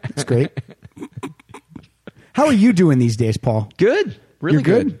 That's great. How are you doing these days, Paul? Good. Really You're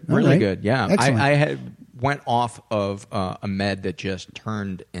good? All Really right. good. Yeah. Excellent. I had went off of a med that just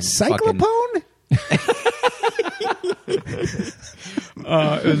turned in fucking... Cyclopone?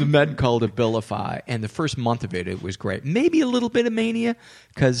 It was a med called Abilify, and the first month of it was great. Maybe a little bit of mania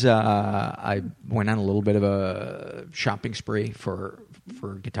because I went on a little bit of a shopping spree for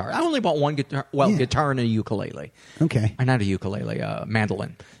guitar. I only bought one guitar, Yeah. guitar and a ukulele. Okay. Not a ukulele, a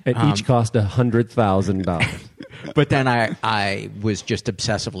mandolin. And each cost $100,000. But then I was just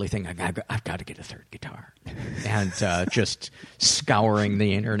obsessively thinking, I've got to get a third guitar. And just scouring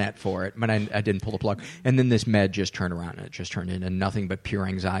the internet for it. But I didn't pull the plug. And then this med just turned around, and it just turned into nothing but pure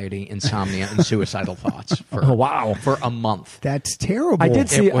anxiety, insomnia, and suicidal thoughts for, Oh, wow. for a month. That's terrible. I did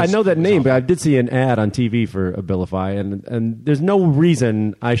see. I know that name, awful. but I did see an ad on TV for Abilify, and there's no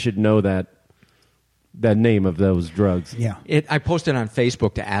reason I should know that name of those drugs. Yeah. I posted on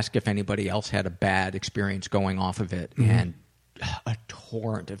Facebook to ask if anybody else had a bad experience going off of it, and a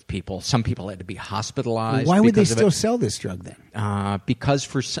torrent of people. Some people had to be hospitalized. Why would they because of still it. sell this drug then?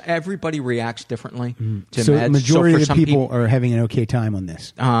 Because everybody reacks differently to So meds. the majority for of the some people are having an okay time on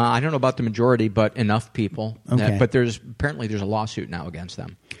this. I don't know about the majority, but enough people. Okay. But apparently there's a lawsuit now against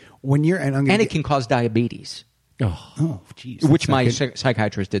them, When you're and I'm gonna and it get- can cause diabetes, oh, jeez, which that's my not good.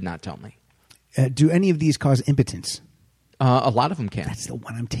 psychiatrist did not tell me. Do any of these cause impotence? A lot of them can. That's the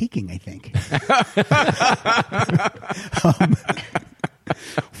one I'm taking, I think.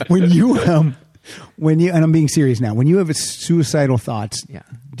 When you and I'm being serious now, when you have suicidal thoughts, Yeah.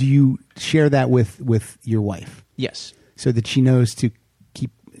 do you share that with your wife Yes. so that she knows to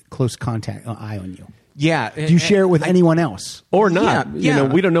keep close eye on you? Yeah. Do you share it with anyone else? Or not. Yeah. You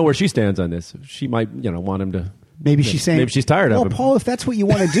know, we don't know where she stands on this. She might, want him to Maybe she's saying, maybe she's tired of well, him. Paul, if that's what you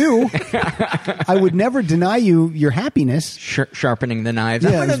want to do, I would never deny you your happiness Sharpening the knives.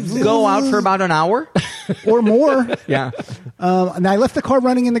 Yeah, I'm going to go out for about an hour. or more. Yeah. And I left the car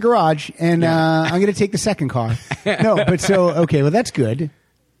running in the garage, and I'm going to take the second car. No, but okay, well, that's good.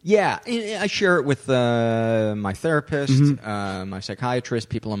 Yeah, I share it with my therapist, my psychiatrist,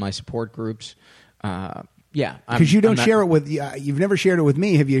 people in my support groups. Yeah, because you don't share it with. You've never shared it with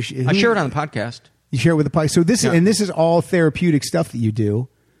me, have you? I share it on the podcast. You share it with the podcast. So this is all therapeutic stuff that you do.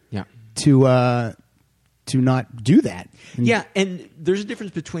 Yeah. To not do that. Yeah, and there's a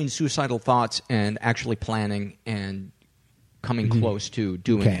difference between suicidal thoughts and actually planning and coming close to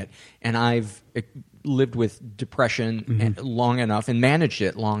doing it. And I've lived with depression long enough and managed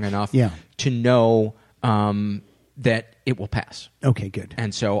it long enough to know that it will pass. Okay, good.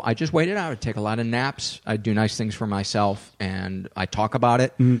 And so I just wait it out. I take a lot of naps. I do nice things for myself, and I talk about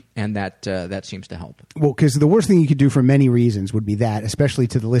it, and that seems to help. Well, because the worst thing you could do for many reasons would be that, especially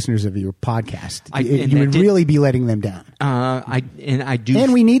to the listeners of your podcast. You would really be letting them down. I do.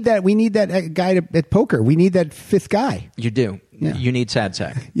 And we need that. We need that guy at poker. We need that fifth guy. You do. Yeah. You need sad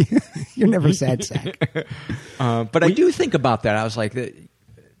sack. You're never sad sack. But I do think about that. I was like,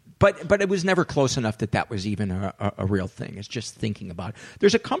 but it was never close enough that was even a real thing. It's just thinking about it.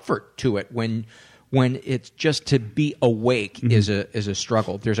 There's a comfort to it when it's just to be awake is a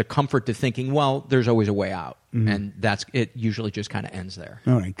struggle. There's a comfort to thinking, well, there's always a way out, and that's it. Usually just kind of ends there.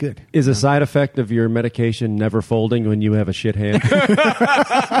 All right, good. Is a side effect of your medication never folding when you have a shit hand?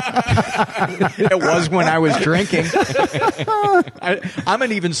 It was when I was drinking. I'm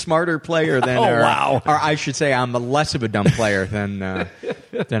an even smarter player than. Or I should say, I'm less of a dumb player than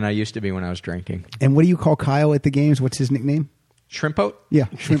I used to be when I was drinking. And what do you call Kyle at the games? What's his nickname? Shrimpoat? Yeah,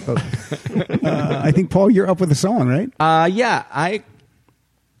 Shrimpoat. I think, Paul, you're up with a song, right? Yeah.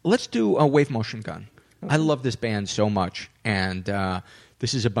 Let's do a Wave Motion Gun. I love this band so much, and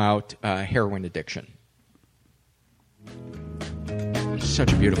this is about heroin addiction.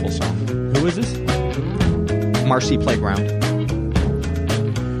 Such a beautiful song. Who is this? Marcy Playground.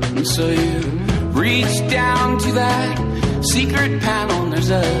 And so you reach down to that secret panel, and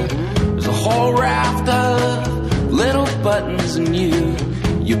there's a whole raft of little buttons, and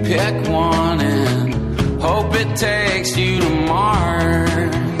you pick one and hope it takes you to Mars.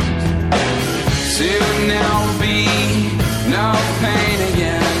 Soon there'll be no pain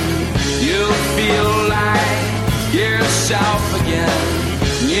again. You'll feel like yourself again.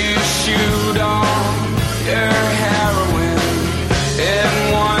 You shoot on your heroin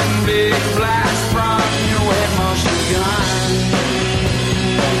in one big blast from your wave motion gun.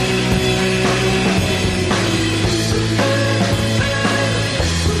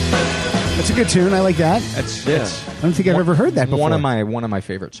 That's a good tune. I like that. I don't think I've ever heard that before. One of my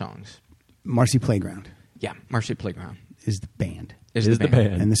favorite songs. Marcy Playground. Yeah, Marcy Playground is the band. Is the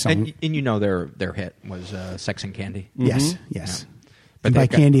band. And the song. And you know their hit was Sex and Candy. Yes. Yeah. But and by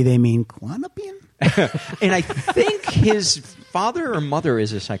candy they mean Klonopin? And I think his father or mother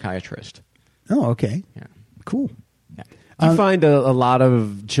is a psychiatrist. Oh, okay. Yeah. Cool. Yeah. Do you find a lot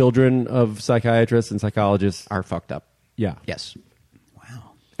of children of psychiatrists and psychologists are fucked up? Yeah. Yes.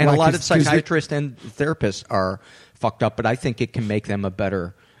 Wow. And a lot of psychiatrists and therapists are fucked up, but I think it can make them a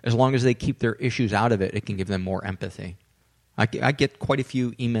better, as long as they keep their issues out of it, it can give them more empathy. I get quite a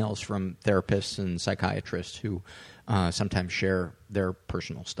few emails from therapists and psychiatrists who sometimes share their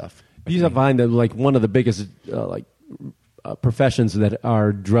personal stuff. You find that like one of the biggest professions that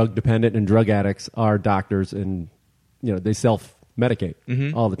are drug dependent and drug addicts are doctors, and they self-medicate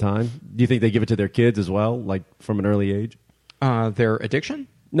all the time. Do you think they give it to their kids as well, like from an early age? Their addiction?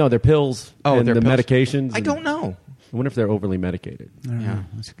 No, their pills and their the pills. medications. I don't know. I wonder if they're overly medicated.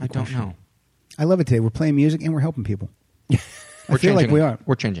 I don't know. I love it today. We're playing music and we're helping people. I feel like we are.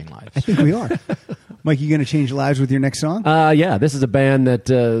 We're changing lives. I think we are. Mike, you going to change lives with your next song? Yeah, this is a band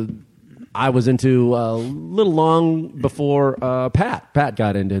that I was into a little long before Pat. Pat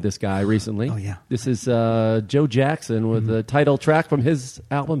got into this guy recently. Oh, yeah. This is Joe Jackson with the title track from his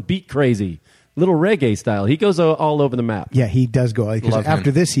album Beat Crazy. Little reggae style. He goes all over the map. Yeah, he does go.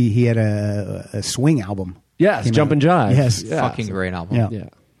 After this, he had a swing album. Yes, Jump and Jive. Yes. Yeah. Fucking great album. Yeah.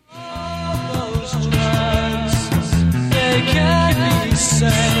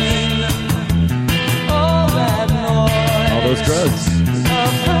 All those drugs.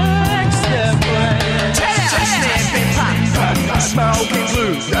 Smoking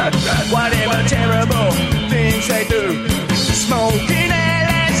glue, whatever terrible things they do. Smoking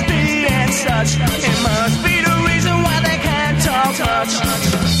LSD and such, it must be the reason why they can't touch.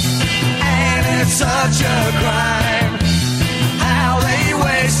 And it's such a crime how they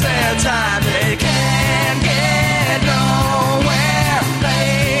waste their time. They can't get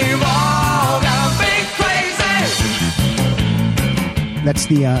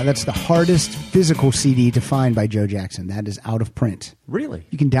That's the hardest physical CD to find by Joe Jackson. That is out of print. Really?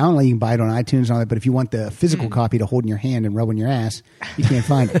 You can download, you can buy it on iTunes and all that, but if you want the physical copy to hold in your hand and rub on your ass, you can't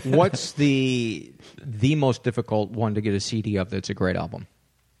find it. What's the most difficult one to get a CD of that's a great album?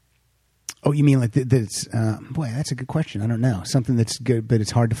 Oh, you mean like that's boy, that's a good question. I don't know. Something that's good, but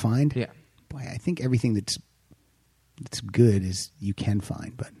it's hard to find? Yeah. Boy, I think everything that's good is you can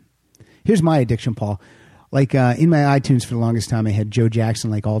find. But here's my addiction, Paul. Like in my iTunes for the longest time, I had Joe Jackson,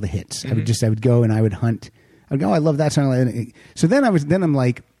 like all the hits. I would go and I would hunt. I'd go, oh, I love that song. So then I'm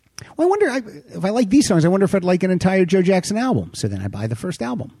like, well, I wonder if I like these songs. I wonder if I'd like an entire Joe Jackson album. So then I buy the first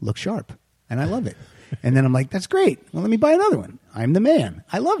album, Look Sharp, and I love it. And then I'm like, that's great. Well, let me buy another one. I'm the man.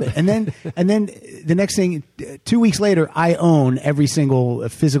 I love it. And then the next thing, 2 weeks later, I own every single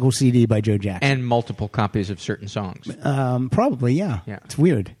physical CD by Joe Jackson And multiple copies of certain songs. Probably, yeah. It's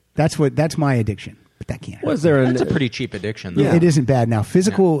weird. That's my addiction. But that can't. That's a pretty cheap addiction, though. Yeah, it isn't bad. Now,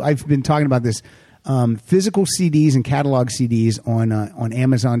 physical. I've been talking about this. Physical CDs and catalog CDs on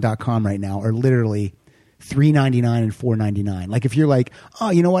Amazon.com right now are literally $3.99 and $4.99. Like if you're like,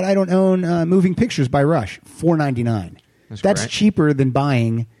 oh, you know what? I don't own Moving Pictures by Rush. $4.99. That's cheaper than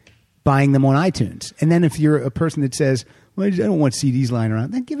buying them on iTunes. And then if you're a person that says, well, I don't want CDs lying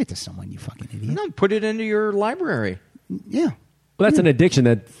around, then give it to someone, you fucking idiot. No, put it into your library. Yeah. Well, that's an addiction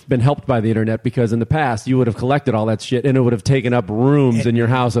that's been helped by the internet, because in the past you would have collected all that shit and it would have taken up rooms in your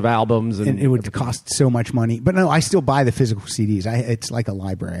house of albums. And it would cost so much money. But no, I still buy the physical CDs. It's like a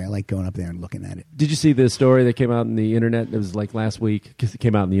library. I like going up there and looking at it. Did you see the story that came out in the internet? It was like last week. Because it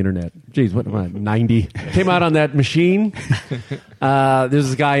came out in the internet. Jeez, what am I, 90? Came out on that machine. There's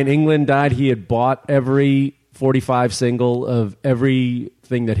this guy in England died. He had bought every 45 single of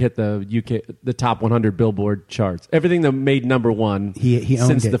everything that hit the top 100 Billboard charts. Everything that made number one he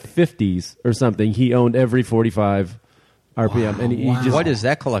owned since the 50s or something. He owned every 45 RPM. Wow, and he just, what is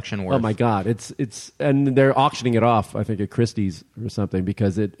that collection worth? Oh my God! It's and they're auctioning it off. I think at Christie's or something,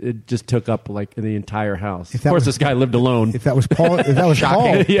 because it just took up like the entire house. Of course, this guy lived alone. If that was Paul,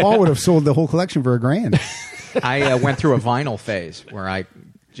 Paul, Yeah. Paul would have sold the whole collection for $1,000. I went through a vinyl phase where I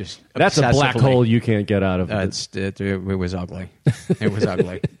just that's a black hole you can't get out of. It was ugly. It was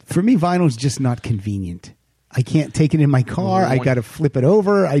ugly. For me, vinyl's just not convenient. I can't take it in my car. I got to flip it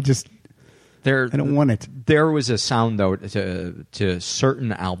over. I don't want it. There was a sound, though, to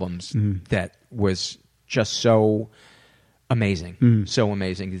certain albums that was just so amazing. So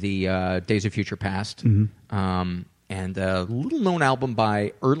amazing. The Days of Future Past. And a little-known album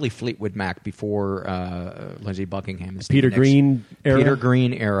by early Fleetwood Mac before Lindsey Buckingham. Peter Green era? Peter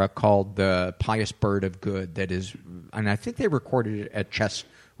Green era, called The Pious Bird of Good. That is, and I think they recorded it at Chess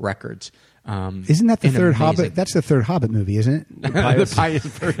Records. Isn't that the third Hobbit? That's the third Hobbit movie, isn't it? The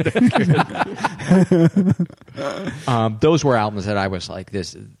Pious Bird of Good. Those were albums that I was like,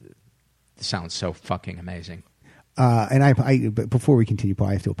 this sounds so fucking amazing. But before we continue, Paul,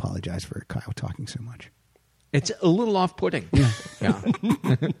 I have to apologize for Kyle talking so much. It's a little off-putting. Yeah.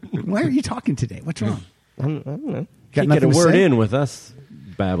 Why are you talking today? What's wrong? I don't know. Can't get a word in with us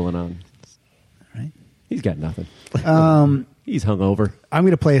babbling on. All right. He's got nothing. He's hungover. I'm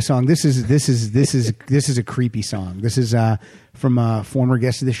going to play a song. This is a creepy song. This is from a former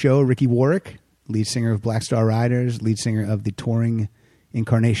guest of the show, Ricky Warwick, lead singer of Black Star Riders, lead singer of the touring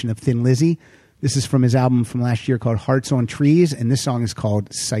incarnation of Thin Lizzy. This is from his album from last year called Hearts on Trees, and this song is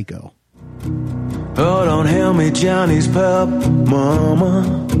called Psycho. Oh, don't hand me Johnny's pup,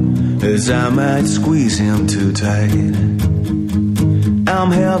 mama, as I might squeeze him too tight. I'm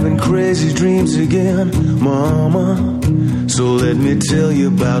having crazy dreams again, mama, so let me tell you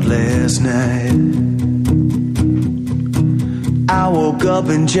about last night. I woke up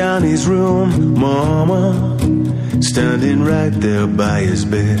in Johnny's room, mama, standing right there by his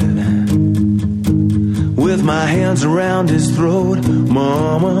bed, with my hands around his throat,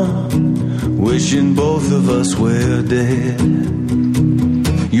 mama, wishing both of us were dead.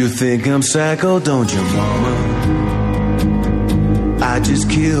 You think I'm psycho, don't you, mama? I just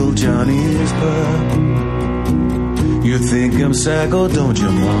killed Johnny's pup. You think I'm psycho, don't you,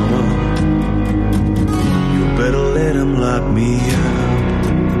 mama? You better let him lock me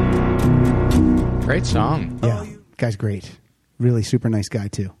up. Great song. Yeah, guy's great. Really super nice guy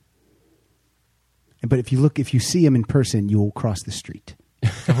too. But if you see him in person, you will cross the street.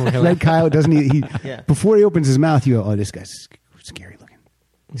 Oh, really? Right, Kyle? Doesn't he? Yeah. Before he opens his mouth, you go, "Oh, this guy's scary looking.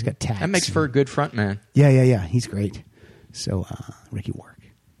 He's got tats." That makes for a good front man. Yeah. He's great. So, Ricky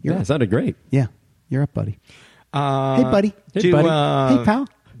Warwick. It sounded great. Yeah, you're up, buddy. Hey, buddy. Hey, buddy. Hey, pal.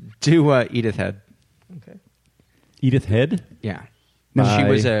 Do Edith Head. Okay. Edith Head? Yeah. She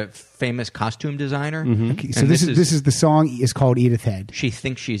was a famous costume designer. Okay, so And this is the song is called Edith Head. She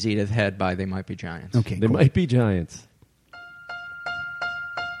thinks she's Edith Head by They Might Be Giants. Okay, They cool. might be giants.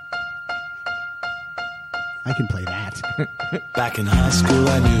 I can play that. Back in high school,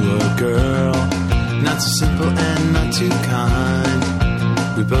 I knew a girl, not so simple and not too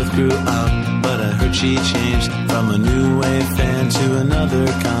kind. We both grew up, but I heard she changed from a new wave fan to another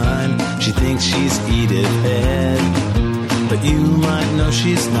kind. She thinks she's Edith Head, but you might know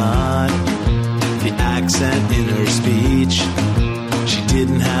she's not. The accent in her speech, she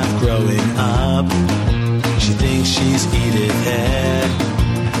didn't have growing up. She thinks she's Edith Head.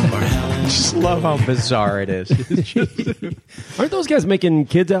 Or Helen. I just love how bizarre it is. Aren't those guys making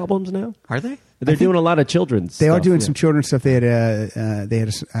kids albums now? Are they? They're doing a lot of children's. They are stuff, doing yeah. some children's stuff. They had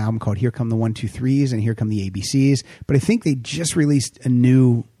an album called "Here Come the 1, 2, 3s" and "Here Come the ABCs." But I think they just released a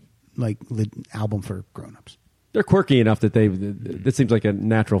new album for grown-ups. They're quirky enough that this seems like a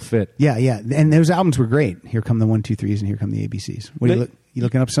natural fit. Yeah, and those albums were great. "Here Come the 1, 2, 3s" and "Here Come the ABCs." What are you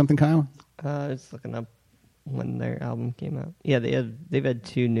looking up something, Kyle? I was looking up when their album came out. Yeah, they've had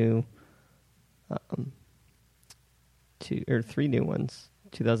two new, 3 new ones: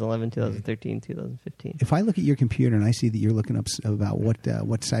 2011, 2013, 2015. If I look at your computer and I see that you're looking up about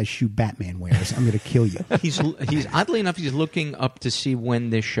what size shoe Batman wears, I'm going to kill you. He's oddly enough, he's looking up to see when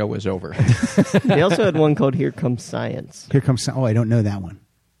this show is over. They also had one called "Here Comes Science." Here comes. Oh, I don't know that one.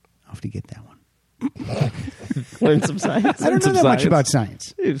 I'll have to get that one. Learn some science. I don't know some that much science. about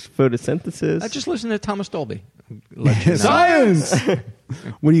science. It's photosynthesis. I just listened to Thomas Dolby. Let you know. Science.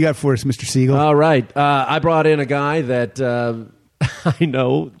 What do you got for us, Mr. Siegel? All right. I brought in a guy that I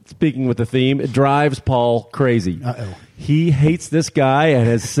know, speaking with the theme, it drives Paul crazy. Uh-oh. He hates this guy and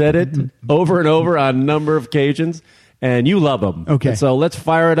has said it over and over on a number of occasions, and you love him. Okay. And so let's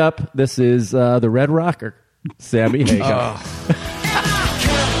fire it up. This is the Red Rocker, Sammy Hagar.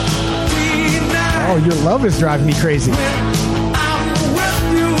 Oh, your love is driving me crazy.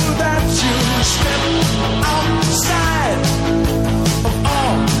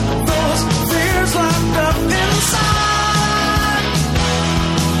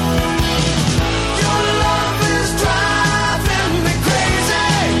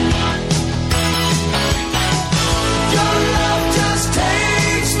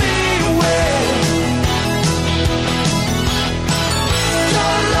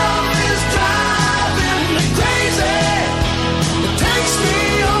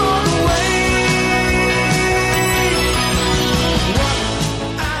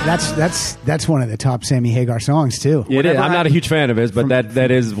 That's one of the top Sammy Hagar songs too. It is. I'm not a huge fan of his, but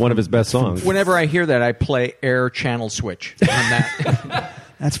that is one of his best songs. Whenever I hear that, I play Air Channel Switch on that.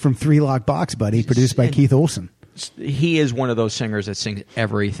 That's from Three Lock Box, buddy, produced by Keith Olsen. He is one of those singers that sings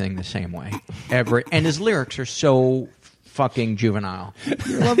everything the same way. And his lyrics are so fucking juvenile.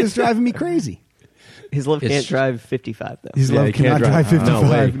 Your love is driving me crazy. His love can't drive 55 though. His love he cannot can't drive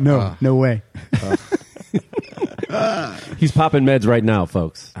drive. 55. No way. He's popping meds right now,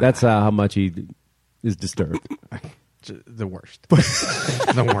 folks. That's how much he is disturbed. The worst.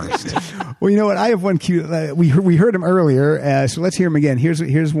 The worst. Well, you know what? I have one cute. We heard him earlier, so let's hear him again.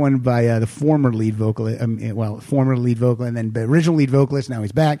 Here's one by the former lead vocalist. Former lead vocalist, and then the original lead vocalist. Now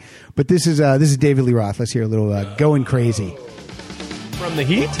he's back. But this is David Lee Roth. Let's hear a little "Going Crazy" From the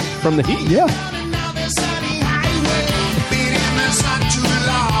Heat. From the Heat. Yeah.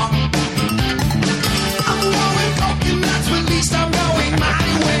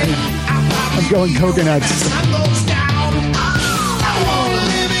 I'm going coconuts.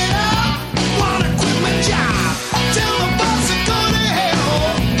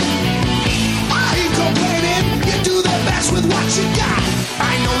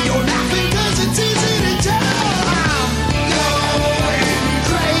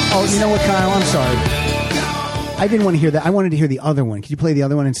 Oh, you know what, Kyle? I'm sorry. I didn't want to hear that. I wanted to hear the other one. Could you play the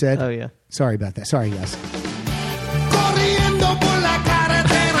other one instead? Oh, yeah. Sorry about that. Sorry, guys.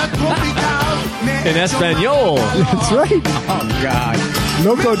 In Espanol. That's right. Oh, God.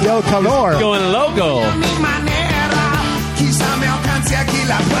 Loco del Calor. Going loco.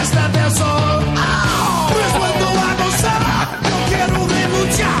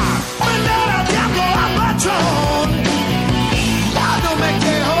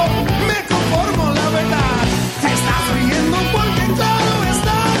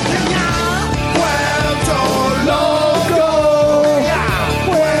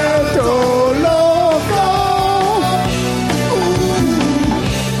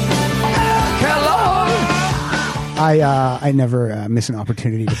 I never miss an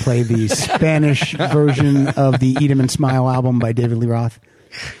opportunity to play the Spanish version of the Eat 'Em and Smile album by David Lee Roth.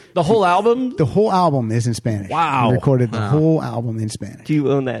 The whole album? The whole album is in Spanish. Wow. He recorded the whole album in Spanish. Do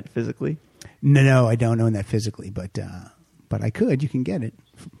you own that physically? No, I don't own that physically, but I could. You can get it.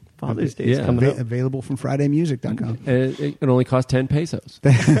 Father's Day is Yeah. coming up. Available from FridayMusic.com. It only cost 10 pesos.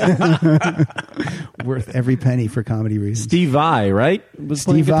 Worth every penny for comedy reasons. Steve Vai, right? Was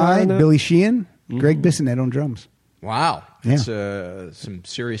playing Steve guitar Vai, on that? Billy Sheehan, Greg Bissonette on drums. Wow, that's some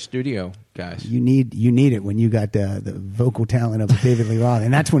serious studio guys. You need it when you got the vocal talent of David Lee Roth,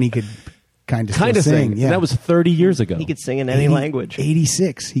 and that's when he could kind of sing. Yeah, That was 30 years ago. He could sing in any language.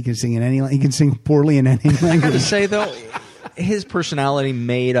 86. He can sing in any. He can sing poorly in any I have to language. say though, his personality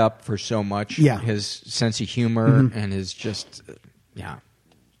made up for so much. Yeah. His sense of humor and his just And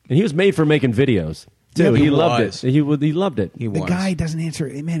he was made for making videos too. Yeah, he he loved was. it. He loved it. he The was. guy doesn't answer.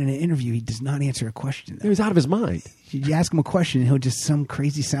 Man, in an interview, he does not answer a question. He was out of his mind. You ask him a question, and he'll just some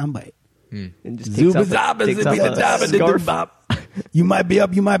crazy soundbite. And just takes off a scarf. You might be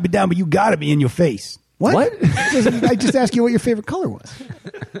up, you might be down, but you got to be in your face. What? I just asked you what your favorite color was.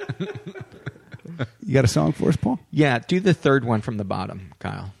 You got a song for us, Paul? Yeah, do the third one from the bottom,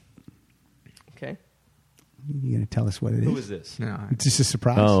 Kyle. Okay. You going to tell us what it is? Who is this? No, It's just a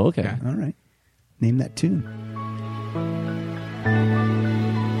surprise. Oh, okay. Okay. All right. Name that tune.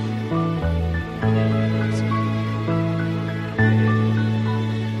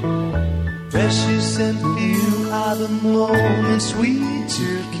 Precious and few are the moments we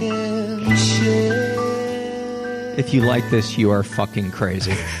two can share. if you like this, you are fucking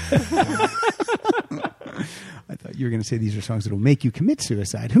crazy. I thought you were going to say these are songs that will make you commit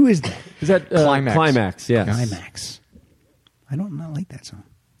suicide. Who is that? Is that Climax. Climax, yes. Climax. I don't not like that song.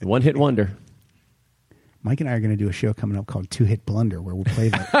 One hit wonder. Mike and I are going to do a show coming up called Two Hit Blunder, where we'll play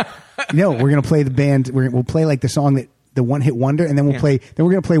the. No, we're going to play the band. We'll play like the song that the one hit wonder, and then we'll play. Then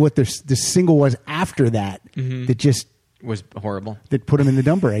we're going to play what the single was after that. That just Was horrible. that put them in the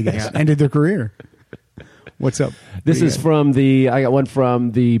dumper. I guess ended their career. What's up? This What do you is got? from I got one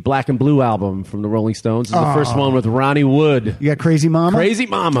from the Black and Blue album from the Rolling Stones. This is the first one with Ronnie Wood. You got Crazy Mama. Crazy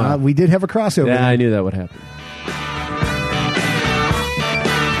Mama. We did have a crossover. Yeah, I knew that would happen.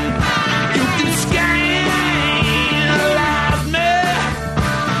 You can scandalize me,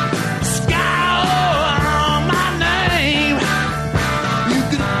 scour my name. You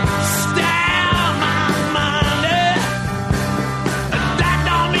can steal my money. That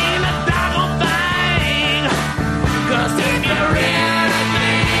don't mean a doggone thing. 'Cause if you really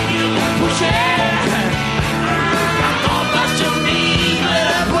think you can push it, I'm gonna bust your knee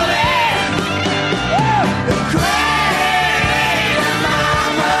with a bullet. Woo! Crazy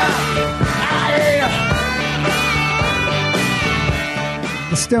mama.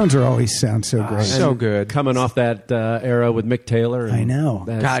 The Stones are always sound so great. So good. Coming off that era with Mick Taylor. and I know.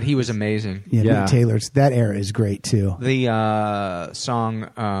 that's- God, he was amazing. Yeah, Yeah. Mick Taylor's that era is great too. The song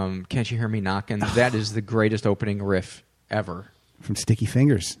 "Can't You Hear Me Knocking"? That is the greatest opening riff ever. From Sticky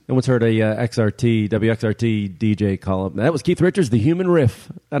Fingers. I once heard a WXRT DJ call him. That was Keith Richards, the Human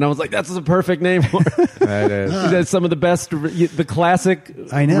Riff, and I was like, "That's the perfect name for it." That is. That's some of the best, the classic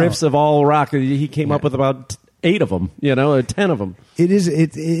I know. riffs of all rock. He came up with about 8 of them, or 10 of them. It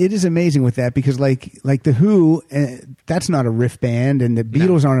is amazing with that because like the Who, that's not a riff band, and the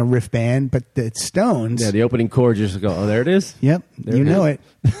Beatles aren't a riff band, but the Stones. Yeah, the opening chord, you just go, "Oh, there it is." Yep, There you it know is.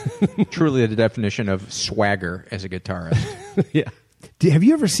 it. Truly the definition of swagger as a guitarist. Yeah. Have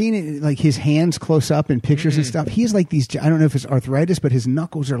you ever seen it, like his hands close up in pictures and stuff? He has like these. I don't know if it's arthritis, but his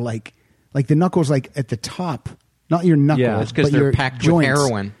knuckles are like the knuckles like at the top, not your knuckles. Yeah, It's because but they're your packed joints. with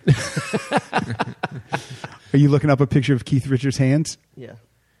heroin. Are you looking up a picture of Keith Richards' hands? Yeah.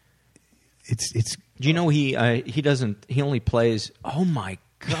 It's Do you know he doesn't? He only plays. Oh my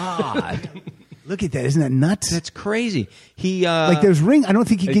God, look at that! Isn't that nuts? that's crazy. He like there's ring. I don't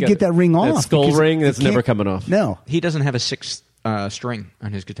think he He's could got get that ring that off. skull because ring he that's never can't- coming off. No, he doesn't have a sixth string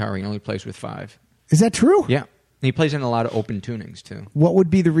on his guitar. He only plays with 5. is that true? Yeah, he plays in a lot of open tunings too. What would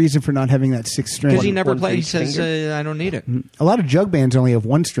be the reason for not having that sixth string? Because he never one for plays. He each says, finger? "I don't need it." A lot of jug bands only have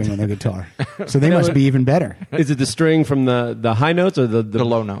one string on their guitar, so they must be even better. Is it the string from the high notes or the The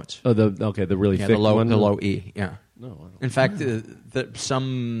low notes. Oh, the really Yeah, thick the low, one. the low E. Yeah. No, I don't- In fact,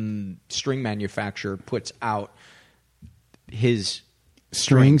 some string manufacturer puts out his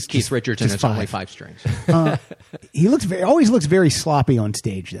Strings, Keith just- Richards, and just it's only 5. 5 strings. He always looks very sloppy on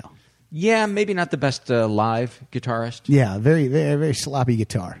stage, though. Yeah, maybe not the best live guitarist. Yeah, very, very, very sloppy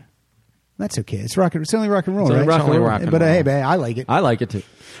guitar. That's okay. It's rock. It's only rock and roll, It's only right? rock and roll. rock and But roll. hey, man, I like it. I like it too.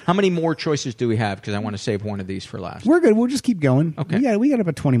 How many more choices do we have? Because I want to save one of these for last. We're good. We'll just keep going. Okay. We got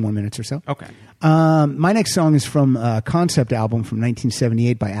about 20 more minutes or so. Okay. My next song is from a concept album from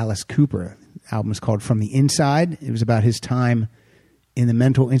 1978 by Alice Cooper. The album is called From the Inside. It was about his time in the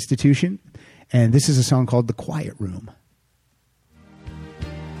mental institution. And this is a song called The Quiet Room.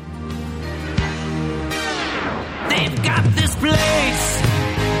 They've got this place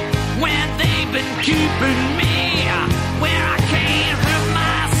where they've been keeping me, where I can't hurt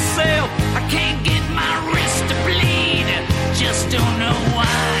myself, I can't get my wrist to bleed, just don't know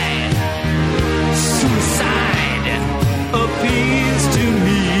why. Suicide appeals to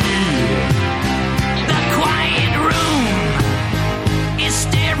me. The quiet room is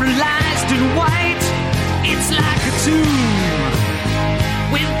sterilized and white, it's like a tomb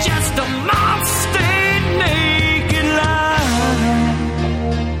with just a moth-stained naked line.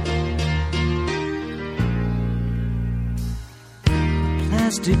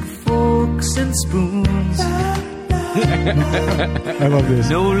 Plastic forks and spoons. I love this.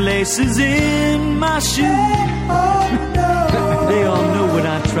 No laces in my shoe. They all know what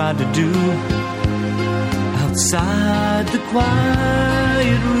I tried to do outside the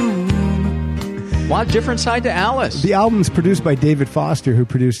quiet room. Wow, different side to Alice. The album's produced by David Foster, who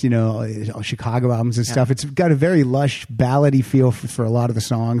produced, Chicago albums and stuff. It's got a very lush, ballady feel for a lot of the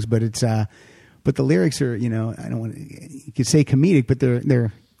songs, but it's, but the lyrics are, I don't want to, you could say comedic, but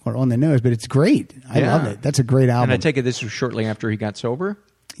they're or on the nose, but it's great. I love it. That's a great album. And I take it this was shortly after he got sober?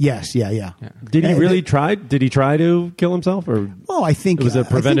 Yes, yeah. Did he really try? Did he try to kill himself, or? Well, I think it was a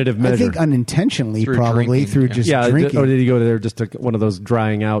preventative measure. I think unintentionally, Through probably drinking, through just drinking. Or did he go there just to one of those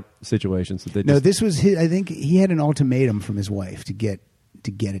drying out situations? That they No, this was his. I think he had an ultimatum from his wife to get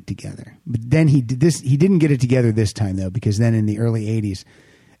it together. But then he did this. He didn't get it together this time though, because then in the early '80s,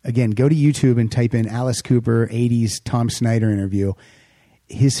 again, go to YouTube and type in Alice Cooper '80s Tom Snyder interview.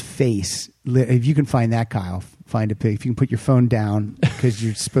 His face, if you can find that, Kyle, find a pic. If you can put your phone down because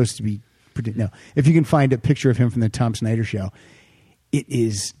you're supposed to be. No, if you can find a picture of him from the Tom Snyder show, it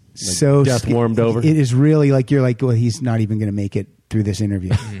is like so death warmed over. It is really like you're like, well, he's not even going to make it through this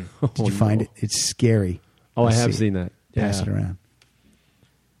interview. Did you find it? It's scary. Oh, I have seen that. Pass it around.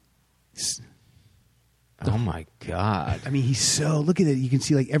 Oh my God! I mean, he's so look at it. You can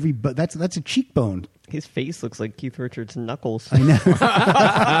see like every but that's a cheekbone. His face looks like Keith Richards' knuckles. I know.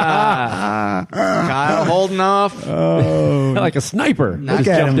 Kyle holding off. Oh, like a sniper. Look Just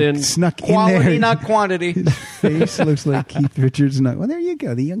at jumped him, in. snuck Quality, in there. not quantity. His face looks like Keith Richards' knuckles. Well, there you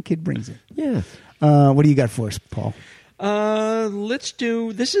go. The young kid brings it. Yeah. What do you got for us, Paul? Let's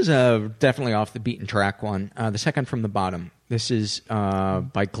do. This is a definitely off the beaten track one. The second from the bottom. This is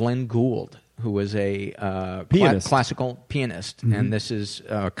by Glenn Gould, who was a classical pianist, and this is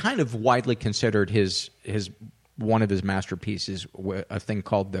kind of widely considered his one of his masterpieces, a thing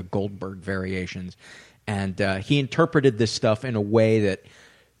called the Goldberg Variations, and he interpreted this stuff in a way that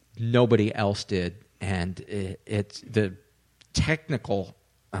nobody else did, and it's the technical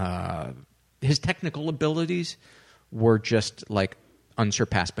his technical abilities were just like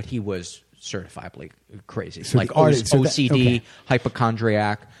unsurpassed, but he was certifiably crazy, So like the artist- OCD,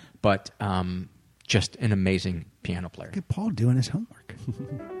 hypochondriac. But just an amazing piano player. Look at Paul doing his homework.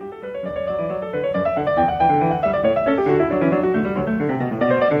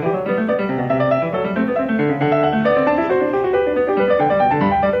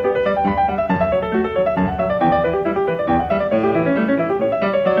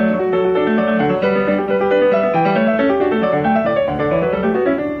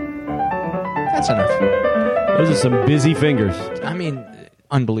 That's enough. Those are some busy fingers. I mean,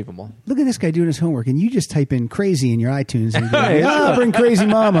 unbelievable. Look at this guy doing his homework, and you just type in "crazy" in your iTunes, and you're like, bring "Crazy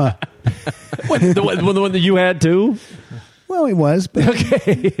Mama." What, the one that you had too? Well, it was, but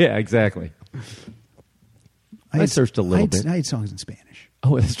Okay. Yeah, exactly. I searched a little bit. I had songs in Spanish.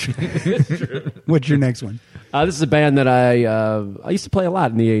 Oh, that's true. That's true. What's your next one? This is a band that I used to play a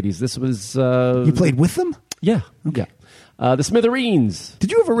lot in the 80s. This was... You played with them? Yeah. Okay. Yeah. The Smithereens.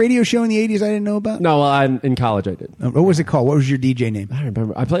 Did you have a radio show in the 80s I didn't know about? No, in college I did. What was it called? What was your DJ name? I don't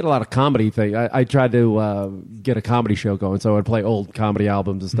remember. I played a lot of comedy thing. I tried to get a comedy show going, so I would play old comedy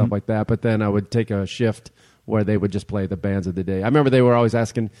albums and stuff like that. But then I would take a shift where they would just play the bands of the day. I remember they were always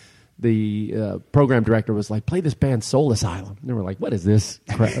asking... The program director was like, play this band Soul Asylum. And they were like, what is this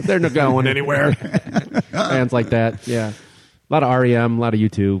crap? They're not going anywhere. Bands like that, yeah. A lot of REM, a lot of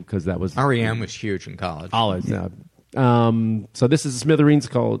U2, because that was... REM was huge in college. Always, yeah. So this is Smithereens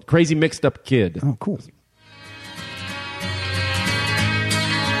called Crazy Mixed Up Kid. Oh, cool.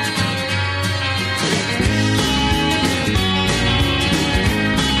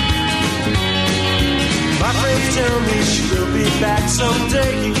 My friends tell me she'll be back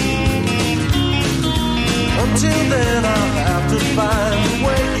someday. Until then I'll have to find a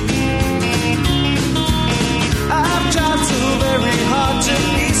way. I've tried so very hard to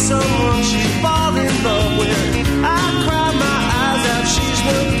be someone she'd fall in love with. I cry my eyes out,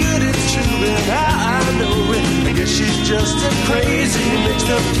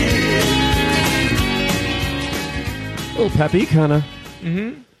 little peppy, kind of.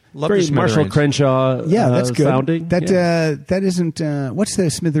 Love Very the Marshall Smithereens. Crenshaw. Yeah, that's good. Sounding. That Yeah. that isn't. What's the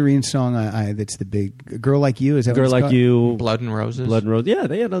Smithereens song? That's the big "Girl Like You." Is that Girl what it's Like called? You, Blood and Roses. Blood and Rose. Yeah,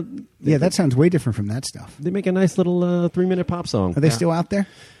 they had a. Yeah, that sounds way different from that stuff. They make a nice little 3-minute pop song. Are they still out there?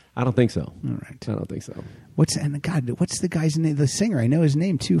 I don't think so. All right. I don't think so. What's the guy's name? The singer. I know his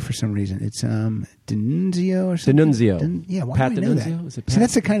name too for some reason. It's D'Annunzio or something. D'Annunzio. Yeah, why Pat do I know D'Annunzio? that? Is it See, Pat?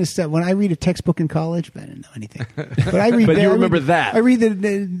 that's the kind of stuff. When I read a textbook in college, but I didn't know anything. But I read. But you I read- remember that. I read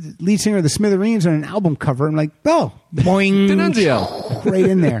the lead singer of the Smithereens on an album cover. I'm like, oh, boing, D'Annunzio. right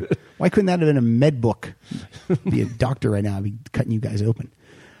in there. Why couldn't that have been a med book? Be a doctor right now. I'd be cutting you guys open.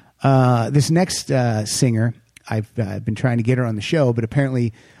 This next singer, I've been trying to get her on the show, but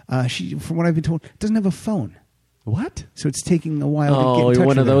apparently she, from what I've been told, doesn't have a phone. What? So it's taking a while to get in Oh, touch you're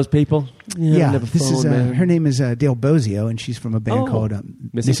one with of her. those people? Yeah, never this is phone, man. her name is Dale Bozio, and she's from a band Oh, called Missing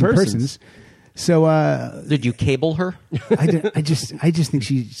Missing Persons. Persons. So Did you cable her? I just think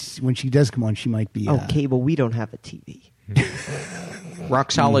when she does come on, she might be. Oh, cable, we don't have a TV.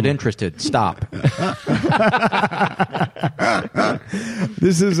 Rock solid interested. Stop.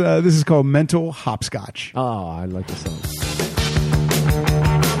 This is called Mental Hopscotch. Oh, I like the song.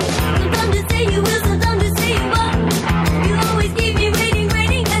 Sometimes you say you will, sometimes you say you won't. You always keep me waiting,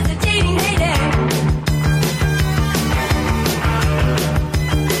 waiting, hesitating, hating.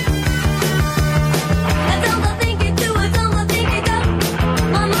 That's all I think you do, that's all I think you go.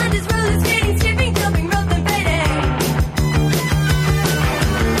 My mind is roller skating, skipping, jumping, rope and fading.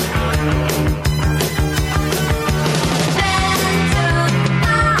 Mental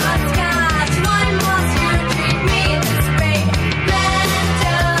hopscotch, why must you treat me this way?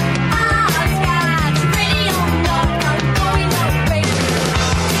 Mental hopscotch, radio, no, I'm going no radio.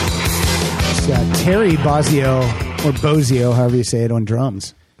 It's Terry Bozio or Bozio, however you say it, on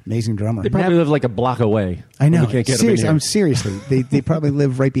drums. Amazing drummer. They probably live like a block away. I know. We can't get them in Seriously, here. I'm seriously. They probably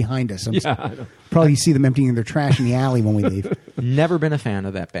live right behind us. Yeah, I know. Probably see them emptying their trash in the alley when we leave. Never been a fan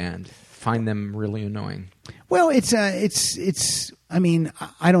of that band. Find them really annoying. Well, it's. I mean,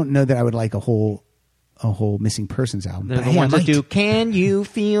 I don't know that I would like a whole Missing Persons album. They're but the hey, I ones that might. do "Can You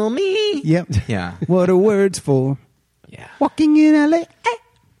Feel Me?" Yep. Yeah. What are words for? Yeah. Walking in LA.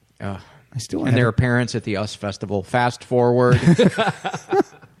 Ugh. I still And their appearance at the US Festival. Fast forward.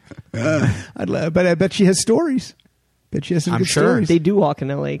 but I bet she has stories. Bet she has some I'm good sure. stories. They do walk in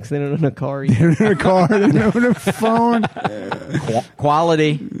LA because they don't own a car. They're in her car. They don't own a phone.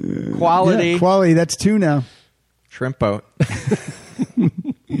 Quality. Quality. Yeah, quality. That's two now. Shrimp boat.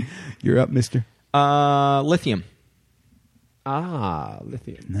 You're up, mister. Lithium.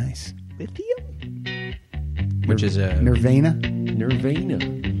 Lithium. Nice. Which is a Nirvana. Nirvana.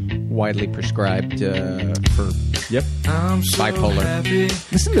 widely prescribed for Yep. bipolar.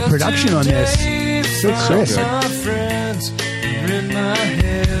 Listen to the production on this. So crisp.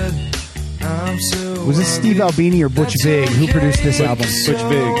 Was this Steve Albini or Butch Vig? Who produced this album? Butch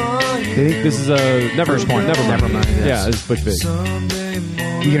Vig. Did he? This is a never First one. Never mind. Never mind, yes. Yeah, it's Butch Vig.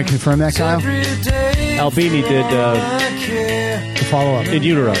 You gonna confirm that, Kyle? Albini did The follow up. In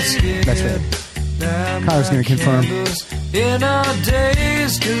Utero. That's right. Kyle's gonna confirm. In our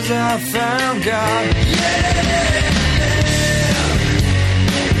days, 'cause I found God.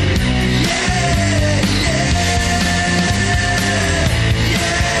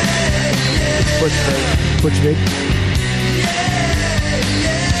 Butch Vig.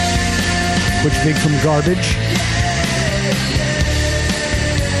 Butch Vig from Garbage.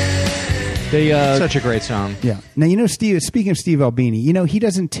 They Such a great song. Yeah. Now you know Steve. Speaking of Steve Albini, you know he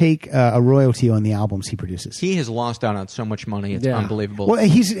doesn't take a royalty on the albums he produces. He has lost out on so much money. It's Yeah. unbelievable. Well,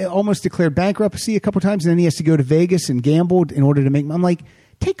 he's almost declared bankruptcy a couple times, and then he has to go to Vegas and gamble in order to make. I'm like,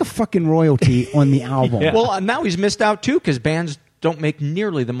 take a fucking royalty on the album. Yeah. Well, now he's missed out too because bands don't make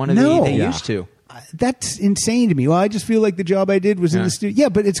nearly the money No. they Yeah. used to. That's insane to me. Well, I just feel like the job I did was in Yeah. the studio. Yeah,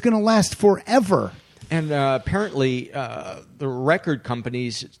 but it's going to last forever. And apparently, the record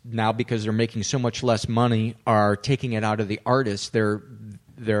companies now, because they're making so much less money, are taking it out of the artists. They're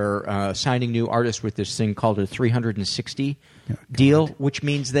signing new artists with this thing called a 360 deal, which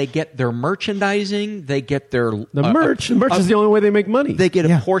means they get their merchandising, they get their the merch. The merch is the only way they make money. they get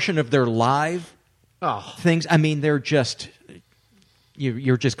Yeah. a portion of their live things. I mean, they're just.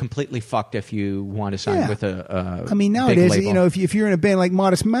 You're just completely fucked if you want to sign Yeah. with a I mean, big nowadays, label. you know, if you're in a band like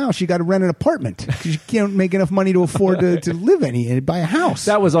Modest Mouse, you got to rent an apartment because you can't make enough money to afford to live and buy a house.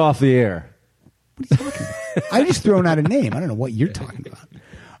 that was off the air. What are you talking about? I just thrown out a name. I don't know what you're talking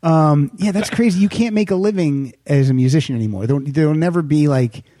about. Yeah, that's crazy. You can't make a living as a musician anymore. There'll never be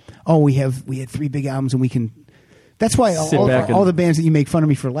like, oh, we had 3 big albums and we can That's why sit all back and- the bands that you make fun of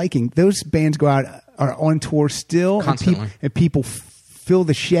me for liking, those bands go out, are on tour still. Constantly. And people fill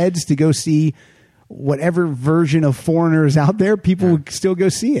the sheds to go see whatever version of Foreigner is out there. People would still go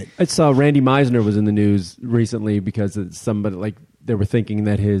see it. I saw Randy Meisner was in the news recently because it's somebody like they were thinking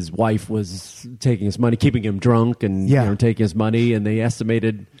that his wife was taking his money, keeping him drunk, and taking his money. And they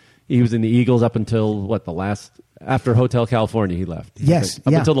estimated he was in the Eagles up until after Hotel California he left. Yes,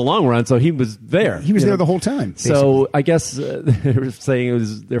 up until the long run. So he was there. He was there the whole time. So I guess they were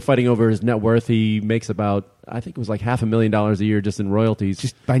saying they're fighting over his net worth. He makes about, I think it was like $500,000 a year just in royalties,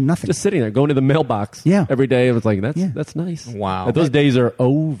 just by nothing, just sitting there, going to the mailbox, every day. It was like that's nice. Wow, but those days are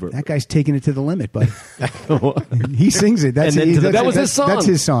over. That guy's taking it to the limit, but he sings it. That's that was his song. That's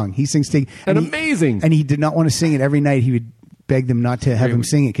his song. He sings amazing, and he did not want to sing it every night. He would beg them not to have him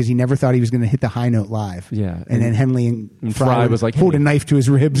sing it because he never thought he was going to hit the high note live. Yeah, and then Henley and Fry was like, hold a knife to his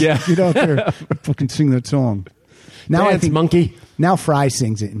ribs. Yeah, get out there, fucking sing that song. Now Dance, I think monkey. Now Fry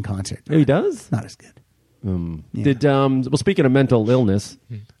sings it in concert. Oh, he does. Not as good. Did well? Speaking of mental illness,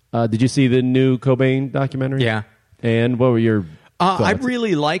 did you see the new Cobain documentary? Yeah. And what were your thoughts? I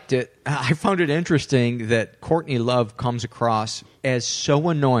really liked it. I found it interesting that Courtney Love comes across as so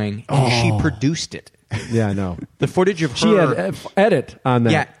annoying, and she produced it. Yeah, I know. The footage of her. She had edit on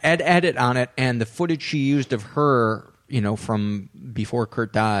that. Yeah, edit on it, and the footage she used of her, from before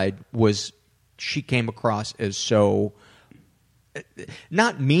Kurt died, she came across as so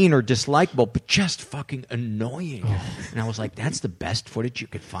not mean or dislikable, but just fucking annoying. And I was like, that's the best footage you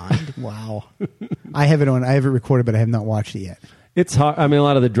could find. Wow. I have it recorded, but I have not watched it yet. It's hard. I mean, a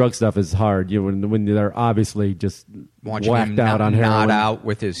lot of the drug stuff is hard. When they're obviously just Watching whacked him out on heroin, not out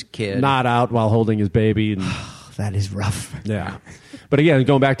with his kid, not out while holding his baby. And, that is rough. Yeah. But again,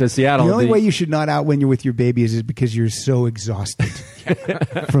 going back to Seattle, the only way you should not out when you're with your baby is because you're so exhausted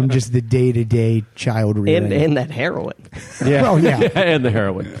from just the day-to-day child rearing. And that heroin. Yeah. Well, yeah. And the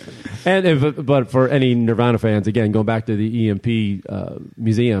heroin. But for any Nirvana fans, again, going back to the EMP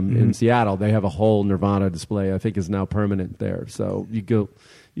museum in Seattle, they have a whole Nirvana display. I think is now permanent there. So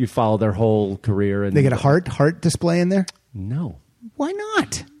you follow their whole career. And they get a heart display in there? No. Why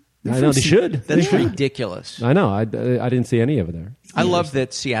not? I know they should. That's ridiculous. I know. I didn't see any of it there. I love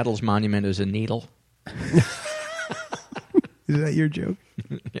that Seattle's monument is a needle. Is that your joke?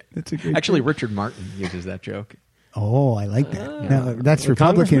 Yeah. That's a great Actually, joke. Richard Martin uses that joke. Oh, I like that. No, that's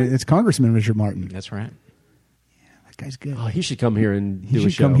Republican. It's Congressman Richard Martin. That's right. That guy's good. Oh, he should come here and He do a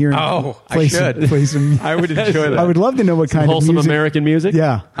should show. come here and I should. play some. I would enjoy that. I would love to know what Some kind of wholesome music. American music.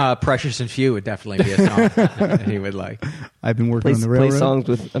 Yeah, Precious and Few would definitely be a song that he would like. I've been working Play, on the play railroad. songs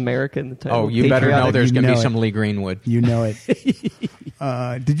with America in the title. Oh, you better know Patriotic. there's going to know be it. some Lee Greenwood. You know it.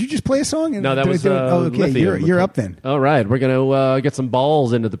 Did you just play a song? No, that was okay. Lithium. You're up then. All right, we're going to get some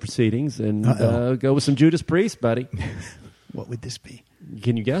balls into the proceedings and go with some Judas Priest, buddy. What would this be?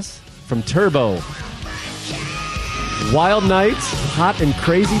 Can you guess? From Turbo. Wild Nights, Hot and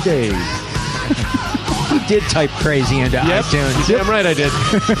Crazy Days. He did type crazy into iTunes. Damn right I did.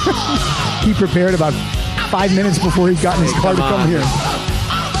 He prepared about 5 minutes before he got in his car to come here.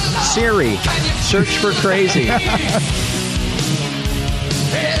 Siri, search for crazy.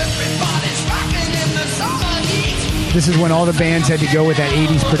 This is when all the bands had to go with that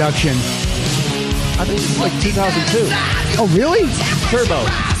 80s production. I think it's like 2002. Oh, really? Turbo.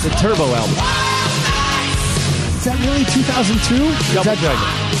 The Turbo album. Is that really 2002? Double check it.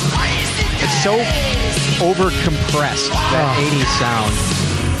 It's so over-compressed, that 80s sound.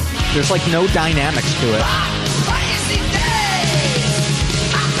 There's like no dynamics to it.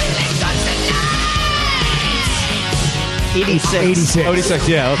 86. 86,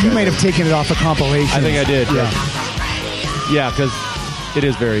 yeah. Okay. You might have taken it off a compilation. I think I did. Yeah. Yeah, because it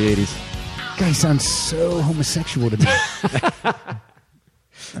is very 80s. Guy sounds so homosexual to me. I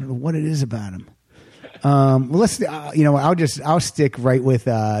don't know what it is about him. Well, let's. I'll stick right with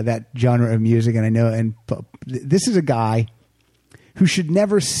that genre of music, and I know. And this is a guy who should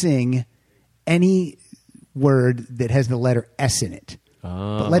never sing any word that has the letter S in it.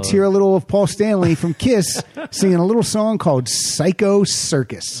 But let's hear a little of Paul Stanley from Kiss singing a little song called "Psycho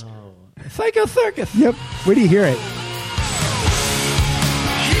Circus." Psycho Circus. Yep. Where do you hear it?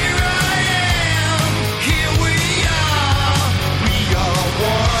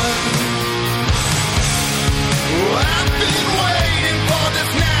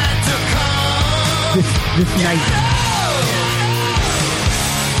 This night.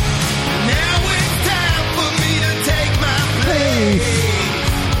 Now it's time for me to take my place.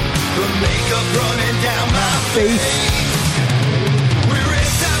 The makeup running down my face. We're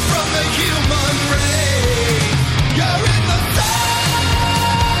ripped out from the human race. You're in the sun.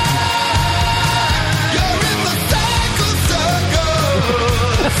 You're in the sun.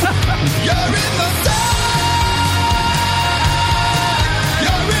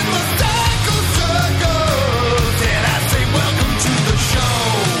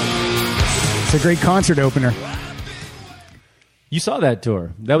 It's a great concert opener. You saw that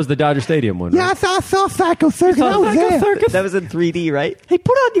tour. That was the Dodger Stadium one, Yeah, right? I saw Psycho Circus. I was there. That was in 3D, right? Hey,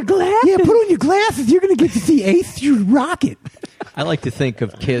 put on your glasses. Yeah, put on your glasses. You're going to get to see Ace. You rock it. I like to think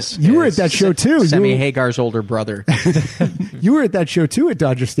of Kiss. You were as at that show, too. Sammy You were- Hagar's older brother. You were at that show too at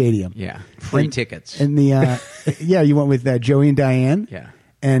Dodger Stadium. Yeah, free And- tickets. And the yeah, you went with Joey and Diane. Yeah.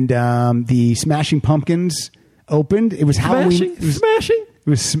 And the Smashing Pumpkins opened. It was Halloween. Smashing?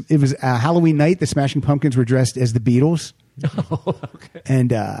 It was Halloween night. The Smashing Pumpkins were dressed as the Beatles. Oh, okay. And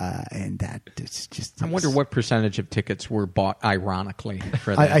that it's just. I wonder what percentage of tickets were bought ironically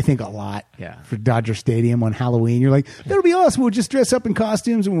for that. I think a lot. Yeah. For Dodger Stadium on Halloween, you're like, that'll be awesome. We'll just dress up in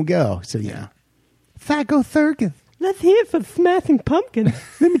costumes and we'll go. So yeah. Psycho Circus. Let's hear it for the Smashing Pumpkins.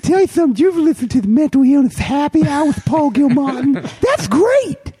 Let me tell you something. You ever listen to the Mental Illness Happy Hour with Paul Gilmartin? That's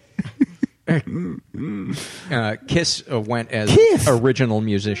great. Kiss went as Kiss. original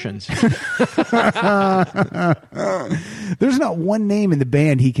musicians. There's not one name in the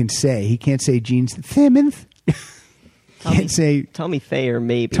band he can say. He can't say Gene Simmons. Can't say Tommy Thayer,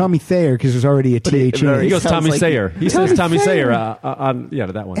 maybe. Tommy Thayer because there's already a But it TH in very- He it. goes Sounds Tommy like- Sayer. He Tommy says Tommy Sayer. Sayer on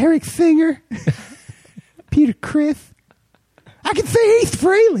that one. Eric Singer. Peter Criss. I can say Ace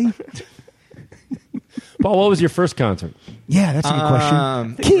Frehley. Paul, what was your first concert? Yeah, that's a good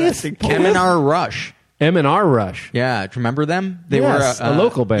question. Kiss. M&R Rush. M&R Rush. Yeah, do you remember them? They Yes, were a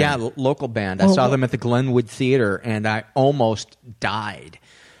local band. Yeah, local band. I Oh, saw wow. them at the Glenwood Theater, and I almost died.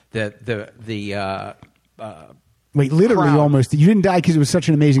 Wait, literally crowd. almost. You didn't die because it was such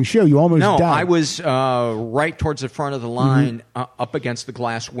an amazing show. You almost No, died. I was right towards the front of the line, up against the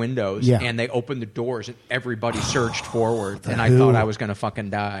glass windows, Yeah. and they opened the doors, and everybody surged forward, and I Who? thought I was going to fucking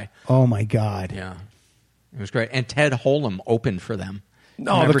die. Oh, my God. Yeah, it was great. And Ted Holm opened for them.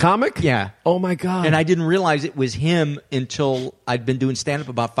 No, Remember- the comic? Yeah. Oh, my God. And I didn't realize it was him until I'd been doing stand-up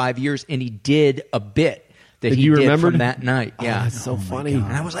about 5 years, and he did a bit that That he you did remembered? from that night. Yeah. that's so funny. And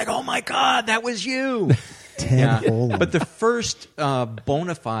I was like, oh, my God, that was you. Ted Holm. But the first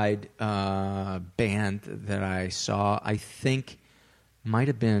bona fide band that I saw, I think, might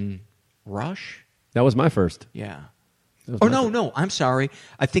have been Rush. That was my first. Yeah. That was Oh, my no, first. no. I'm sorry.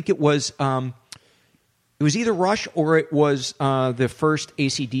 I think it was either Rush or it was the first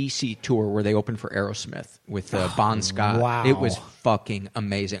AC/DC tour where they opened for Aerosmith with Bon Scott. Wow. It was fucking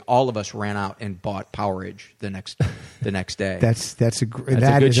amazing. All of us ran out and bought Powerage the next day. That's a a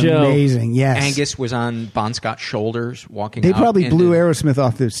that good is show. amazing. Yes. Angus was on Bon Scott's shoulders walking They out. probably into- blew Aerosmith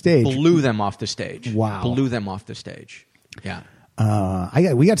off the stage. Blew them off the stage. Wow. Blew them off the stage. Yeah.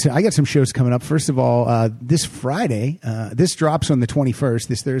 I got some shows coming up. First of all, this Friday, this drops on the 21st,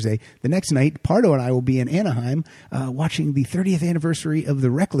 this Thursday. The next night, Pardo and I will be in Anaheim watching the 30th anniversary of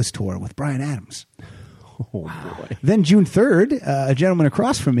the Reckless Tour with Bryan Adams. Oh, boy. Then June 3rd, a gentleman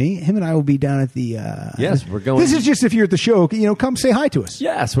across from me, him and I will be down at the. Yes, we're going. This is just if you're at the show, come say hi to us.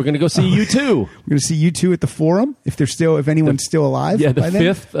 Yes, we're going to go see you too. We're going to see you two at the Forum if anyone's still alive. Yeah, the by then.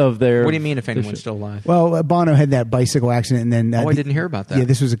 5th of their. What do you mean if anyone's still alive? Well, Bono had that bicycle accident, and then I didn't hear about that. Yeah,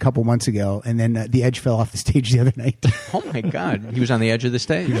 this was a couple months ago, and then the Edge fell off the stage the other night. Oh, my God. He was on the edge of the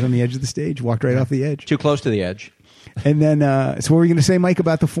stage. He was on the edge of the stage, walked right off the edge. Too close to the edge. And then, so what were you going to say, Mike,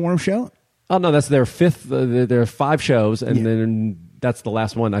 about the Forum show? Oh, no, that's their 5th. There are 5 shows, and Yeah. then that's the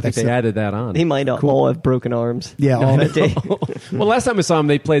last one. I think That's they it. added that on. He might all have broken arms. Yeah, all that day. Well, last time I saw them,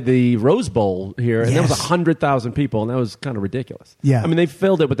 they played the Rose Bowl here, and there was Yes. 100,000 people, and that was kind of ridiculous. Yeah. I mean, they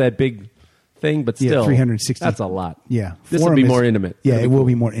filled it with that big thing, but Yeah, still, 360. That's a lot. Yeah. This will Forum be is- more intimate. Yeah, It'll it be will cool.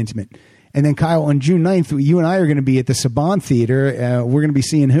 be more intimate. And then, Kyle, on June 9th, you and I are going to be at the Saban Theater. We're going to be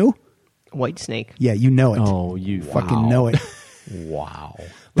seeing who? White Snake. Yeah, you know it. Oh, you fucking know it. Wow.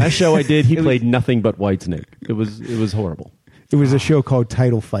 Last show I did, he played nothing but Whitesnake. It was horrible. It was a show called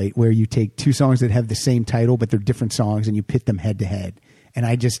Title Fight where you take two songs that have the same title, but they're different songs, and you pit them head to head. And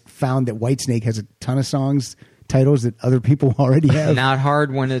I just found that Whitesnake has a ton of songs, titles that other people already have. Not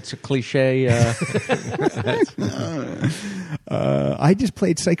hard when it's a cliche. I just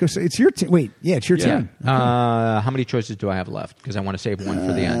played Psycho. It's your turn. Wait, yeah, it's your turn. How many choices do I have left? Because I want to save one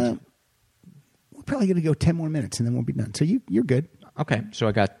for the end. We're probably going to go 10 more minutes, and then we'll be done. So you're good. Okay, so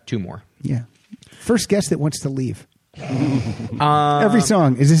I got 2 more. Yeah. First guest that wants to leave. Every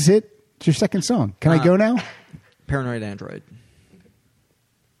song. Is this it? It's your second song. Can I go now? Paranoid Android.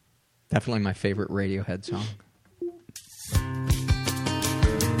 Definitely my favorite Radiohead song.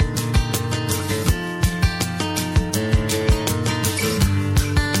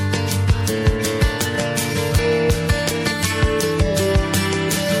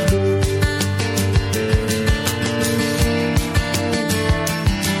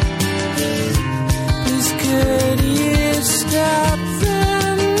 Please could you stop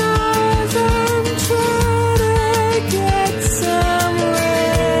the noise?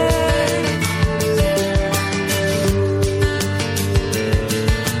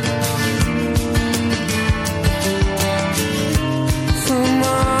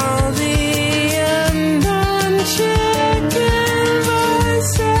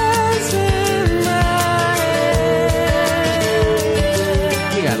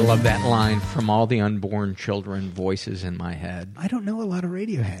 from all the unborn children voices in my head. I don't know a lot of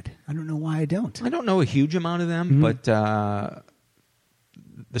Radiohead. I don't know why I don't. I don't know a huge amount of them, but the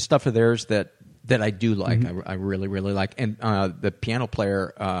stuff of theirs that I do like, I really, really like. And the piano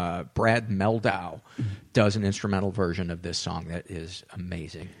player, Brad Meldau, does an instrumental version of this song that is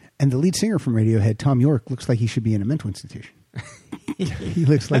amazing. And the lead singer from Radiohead, Tom York, looks like he should be in a mental institution. He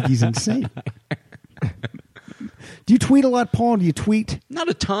looks like he's insane. Do you tweet a lot, Paul? Do you tweet? Not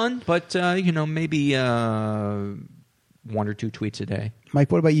a ton, but maybe 1 or 2 tweets a day.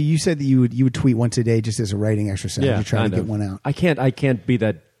 Mike, what about you? You said that you would tweet once a day just as a writing exercise. Yeah, you try to kind get of. one out. I can't be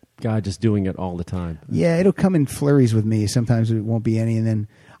that guy just doing it all the time. Yeah, it'll come in flurries with me. Sometimes it won't be any, and then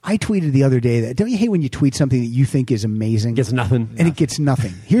I tweeted the other day that don't you hate when you tweet something that you think is amazing? Gets nothing. And it gets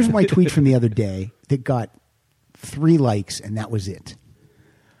nothing. Here's my tweet from the other day that got 3 likes, and that was it.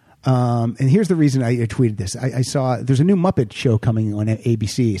 And here's the reason I tweeted this. I saw there's a new Muppet show coming on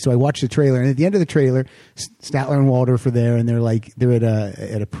ABC, so I watched the trailer. And at the end of the trailer, Statler and Waldorf are there, and they're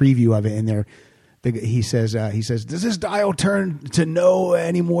at a preview of it, and he says, does this dial turn to no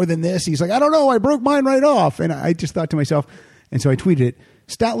any more than this? He's like, I don't know. I broke mine right off, and I just thought to myself, and so I tweeted it.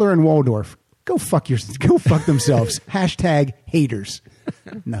 Statler and Waldorf, go fuck themselves. Hashtag haters.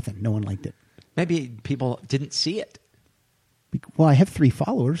 Nothing. No one liked it. Maybe people didn't see it. Well, I have 3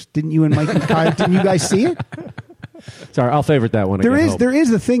 followers. Didn't you and Mike and Kyle? Didn't you guys see it? Sorry, I'll favorite that one. There is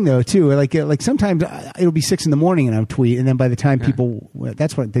the thing though too. Like sometimes it'll be 6 a.m. and I'll tweet, and then by the time people,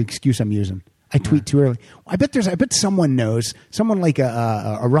 that's what the excuse I'm using. I tweet too early. I bet someone knows. Someone like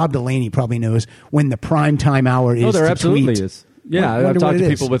a Rob Delaney probably knows when the prime time hour is. Oh, there to absolutely tweet. is. Yeah, I've talked to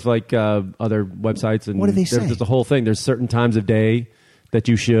people with other websites, and what do they say? There's the whole thing. There's certain times of day that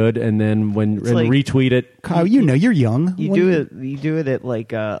you should, and then retweet it. Kyle, you're young. You do it at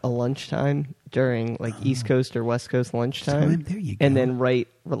like a lunchtime during like East Coast or West Coast lunchtime. There you go. And then right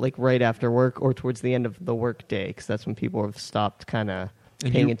after work or towards the end of the work day, because that's when people have stopped kind of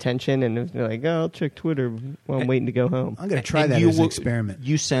paying attention, and they're like, "Oh, I'll check Twitter while I'm waiting to go home." I'm going to try that as an experiment.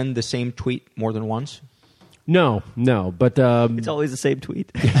 You send the same tweet more than once? No, but it's always the same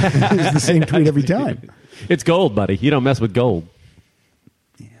tweet. It's the same tweet every time. It's gold, buddy. You don't mess with gold.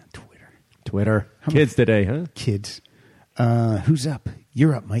 Twitter. Kids today, huh? Kids. Who's up?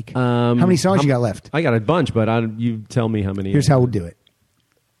 You're up, Mike. How many songs you got left? I got a bunch, but you tell me how many. Here's how we'll do it.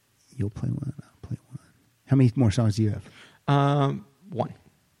 You'll play one. I'll play one. How many more songs do you have? 1.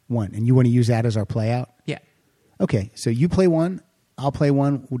 1. And you want to use that as our play out? Yeah. Okay. So you play one. I'll play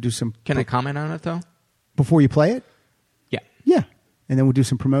one. We'll do some. Can I comment on it, though? Before you play it? Yeah. Yeah. And then we'll do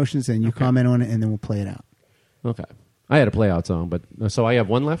some promotions, and you comment on it, and then we'll play it out. Okay. I had a play out song, but so I have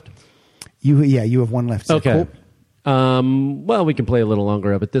one left? You have one left. Okay. Cool? Well, we can play a little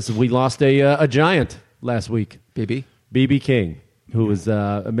longer of it. We lost a giant last week. B.B. King, who was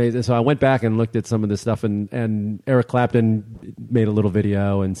amazing. So I went back and looked at some of this stuff, and Eric Clapton made a little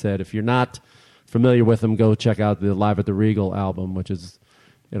video and said, if you're not familiar with him, go check out the Live at the Regal album, which is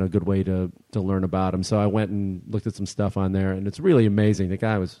a good way to learn about him. So I went and looked at some stuff on there, and it's really amazing. The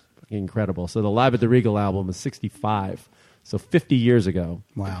guy was fucking incredible. So the Live at the Regal album is 65, so 50 years ago.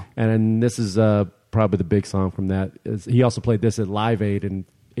 Wow. And this is probably the big song from that. He also played this at Live Aid in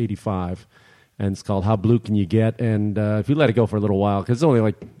 85, and it's called How Blue Can You Get? And if you let it go for a little while, because it's only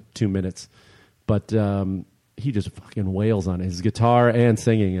like 2 minutes, but he just fucking wails on it. His guitar and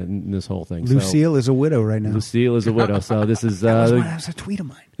singing in this whole thing. Lucille is a widow right now. Lucille is a widow. So this is... that was a tweet of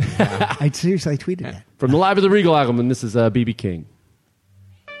mine. I tweeted that. From the Live at the Regal album, and this is B.B. King.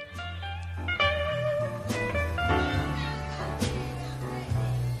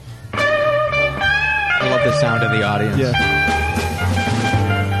 I love the sound of the audience. Yeah.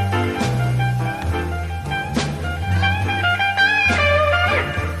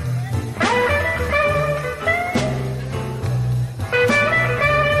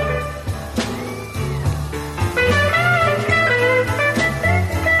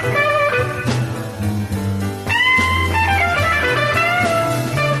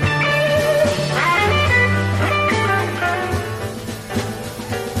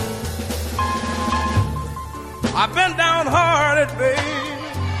 I've been downhearted, babe.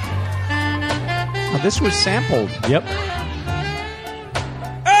 Oh, this was sampled. Yep.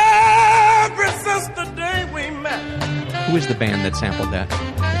 Ever since the day we met, Who is the band that sampled that?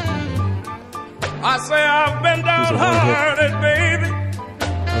 I say I've been downhearted, baby.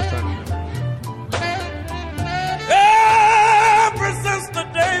 Ever since the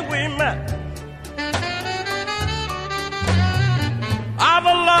day we met, our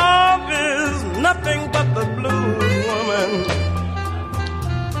love is nothing but the blues, woman.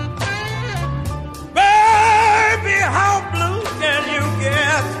 Baby, how blue can you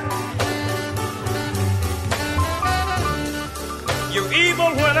get? You're evil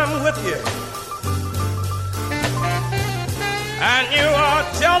when I'm with you. And you are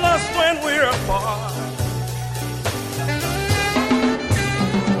jealous when we're apart.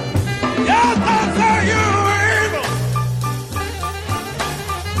 Yes, I say you're evil.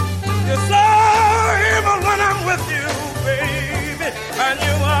 You're so evil when I'm with you, baby. And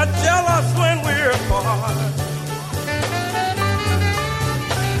you are jealous when we're apart.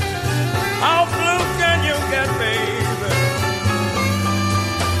 How blue can you get, baby?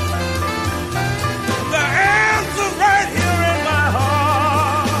 The answer's right here in my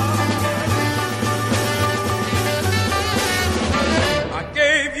heart. I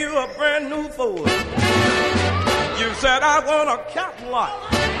gave you a brand new Ford. You said I want a Captain lot.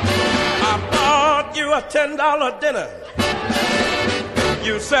 I bought you a $10 dinner.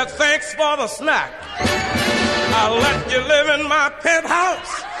 You said thanks for the snack. I let you live in my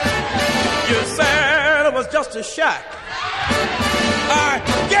penthouse. You said it was just a shack. I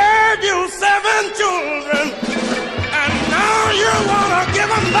gave you 7 children, and now you want to give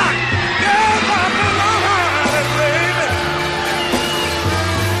them back. Yes, I've been honest, baby.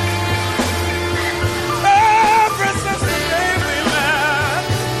 Ever since the day we met,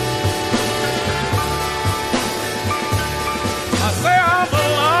 I say our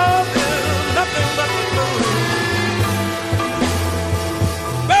love is nothing but the truth.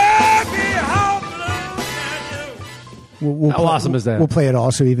 How awesome is that? We'll play it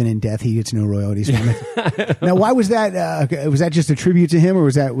all, so even in death, he gets no royalties from it. Now, why was that? Was that just a tribute to him, or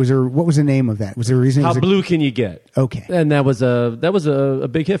was there? What was the name of that? Was there a reason? How blue can you get? Okay, and that was a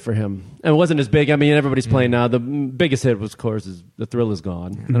big hit for him. And it wasn't as big. I mean, everybody's playing now. The biggest hit was, of course, is "The Thrill Is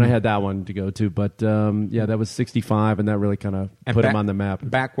Gone," and I had that one to go to. But yeah, that was '65, and that really kind of put him on the map.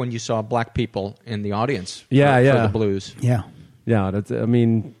 Back when you saw black people in the audience, for the blues. Yeah. That's. I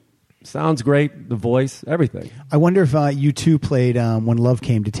mean. Sounds great. The voice, everything. I wonder if you two played When Love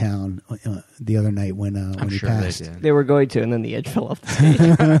Came to Town the other night when he sure passed. they did. They were going to, and then the edge fell off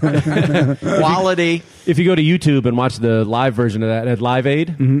the stage. Quality. If you go to YouTube and watch the live version of that at Live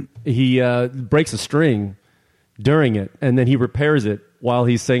Aid, he breaks a string during it, and then he repairs it while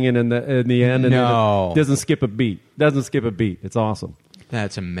he's singing in the end. And No. doesn't skip a beat. It's awesome.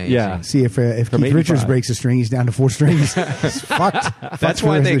 That's amazing. Yeah. See, if Keith 85. Richards breaks a string, he's down to 4 strings. He's fucked. That's for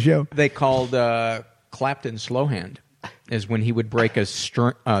why the rest of the show. they called Clapton Slowhand, is when he would break a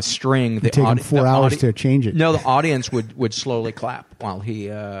string. It'd take him 4 hours to change it. No, the audience would slowly clap while he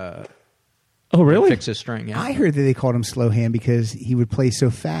Oh, really? fix his string. Yeah. I heard that they called him slow hand because he would play so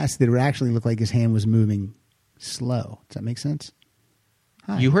fast that it would actually look like his hand was moving slow. Does that make sense?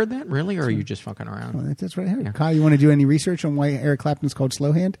 Hi. You heard that, really, or are you just fucking around? Well, that's what I heard. Yeah. Kyle, you want to do any research on why Eric Clapton's called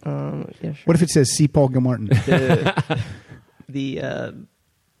slow hand? Yeah, sure. What if it says C. Paul Gilmartin? The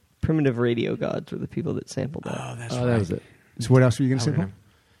primitive radio gods were the people that sampled that. Oh, that's Oh, right. that was it. So what else were you going to say, Paul?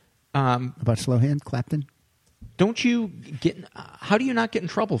 remember. About slow hand, Clapton? Don't you get? How do you not get in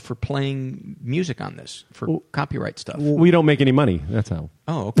trouble for playing music on this for copyright stuff? We don't make any money. That's how.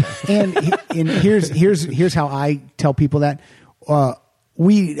 Oh, okay. And here's how I tell people that.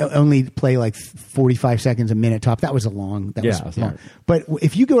 We only play like 45 seconds a minute top. That was long. That was long. But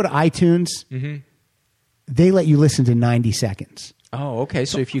if you go to iTunes, they let you listen to 90 seconds. Oh, okay.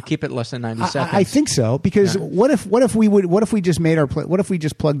 So if you keep it less than 90 seconds, I think so, because what if we just made our what if we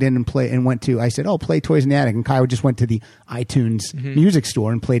just plugged in and play and went to, I said, oh, play Toys in the Attic, and Kyle just went to the iTunes music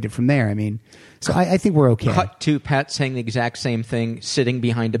store and played it from there. I mean, so I think we're okay. Cut to Pat saying the exact same thing, sitting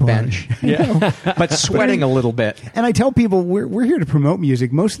behind a bench, but sweating a little bit. And I tell people we're here to promote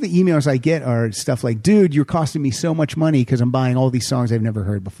music. Most of the emails I get are stuff like, dude, you're costing me so much money because I'm buying all these songs I've never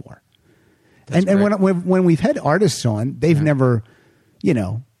heard before. And when we've had artists on, they've never,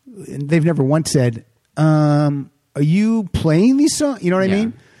 they've never once said, are you playing these songs? You know what I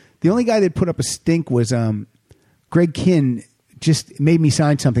mean? The only guy that put up a stink was Greg Kinn. Just made me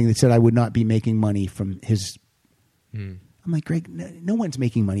sign something that said I would not be making money from his. I'm like, Greg, no one's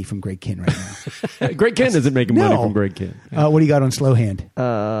making money from Greg Kinn right now. Greg Kinn isn't making money from Greg Kinn. What do you got on slow hand?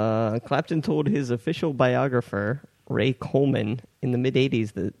 Clapton told his official biographer, Ray Coleman, in the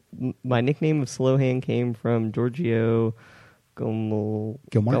mid-'80s that my nickname of slow hand came from Giorgio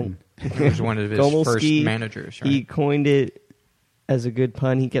Gilmartin. He was one of his first managers. Right? He coined it as a good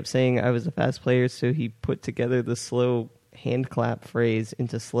pun. He kept saying I was a fast player, so he put together the slow hand clap phrase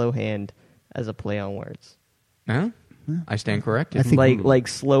into slow hand as a play on words. Huh? I stand corrected. I think like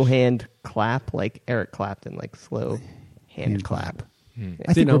slow hand clap, like Eric Clapton, like slow hand clap.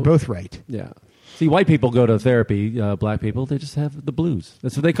 I think we're both right. Yeah. See, white people go to therapy. Black people, they just have the blues.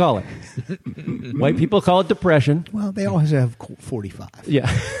 That's what they call it. White people call it depression. Well, they always have 45.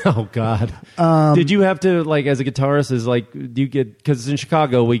 Yeah. Oh God. Did you have to, like, as a guitarist, do you get, because in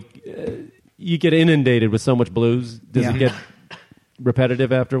Chicago you get inundated with so much blues? Does it get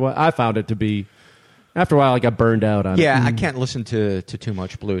repetitive after a while? I found it to be. After a while, I got burned out on it. Yeah, I can't listen to too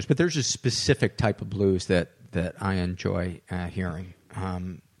much blues, but there's a specific type of blues that I enjoy hearing.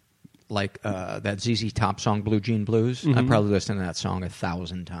 Like that ZZ Top song, Blue Jean Blues. I probably listened to that song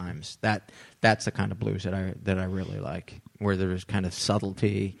 1,000 times. That's the kind of blues that I really like, where there's kind of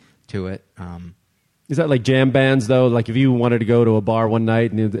subtlety to it. Is that like jam bands, though? Like if you wanted to go to a bar one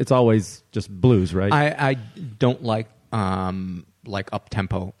night, and it's always just blues, right? I don't like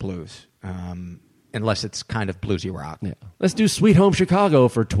up-tempo blues. Unless it's kind of bluesy rock. Yeah. Let's do Sweet Home Chicago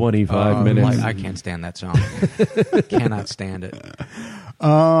for 25 minutes. I can't stand that song. Cannot stand it.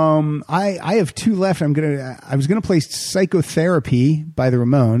 I have two left. I was gonna play Psychotherapy by the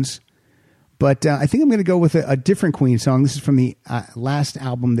Ramones, but I think I'm gonna go with a different Queen song. This is from the last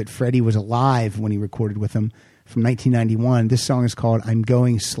album that Freddie was alive when he recorded with them, from 1991. This song is called "I'm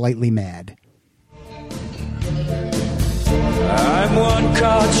Going Slightly Mad." I'm one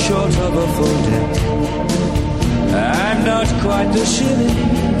card short of a full deck. I'm not quite the shilling.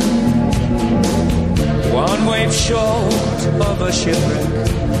 One wave short of a shipwreck.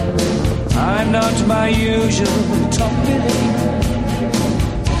 I'm not my usual top billing.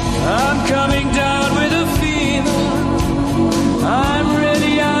 I'm coming down with a fever. I'm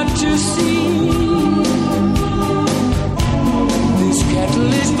really out to sea. This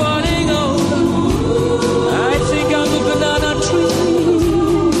kettle is boiling over. I think I'm a banana tree.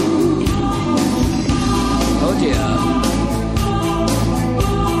 Oh dear.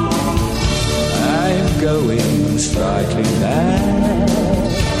 I'm going slightly mad.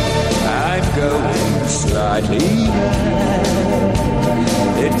 I'm going slightly mad.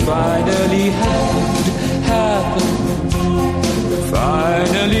 It finally happened.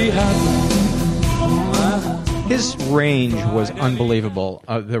 Finally happened. His range was unbelievable.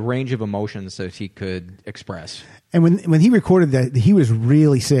 The range of emotions that he could express. And when he recorded that, he was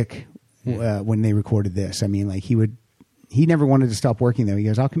really sick when they recorded this. I mean, like he never wanted to stop working there. He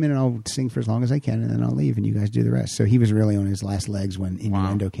goes, I'll come in and I'll sing for as long as I can, and then I'll leave, and you guys do the rest. So he was really on his last legs when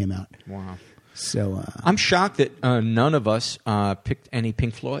Innuendo came out. Wow. So I'm shocked that none of us picked any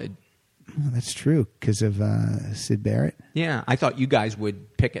Pink Floyd. Well, that's true because of Syd Barrett. Yeah, I thought you guys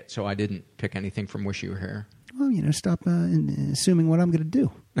would pick it, so I didn't pick anything from Wish You Were Here. Well, stop assuming what I'm going to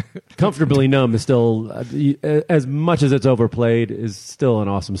do. Comfortably Numb is still, as much as it's overplayed, is still an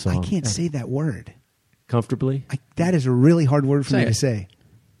awesome song. I can't say that word. Comfortably? That is a really hard word for me to say.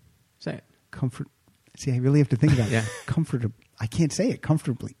 Say it. Comfort. See, I really have to think about it. Yeah. Comfortable. I can't say it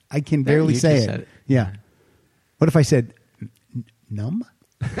comfortably. I can barely say it. Said it. Yeah. What if I said numb?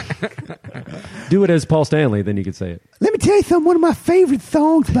 Do it as Paul Stanley, then you could say it. Let me tell you something. One of my favorite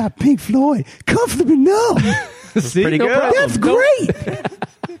songs about Pink Floyd, Comfortably Numb. See, pretty no good. problem. That's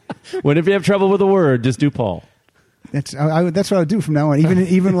great. Whenever you have trouble with a word, just do Paul. That's what I do from now on.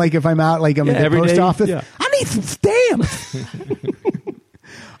 Even like if I'm out, like I'm at the every post day, office, yeah. I need some stamps.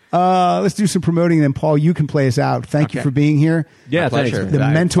 Let's do some promoting, then Paul, you can play us out. Thank you for being here. Yeah, thanks. pleasure. The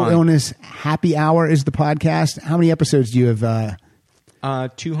Mental Illness Happy Hour is the podcast. How many episodes do you have?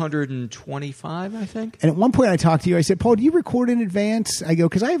 225, I think. And at one point I talked to you, I said, Paul, do you record in advance? I go,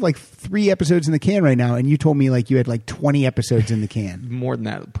 because I have like 3 episodes in the can right now. And you told me like you had like 20 episodes in the can. More than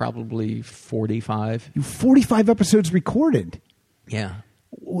that, probably 45. You 45 episodes recorded. Yeah.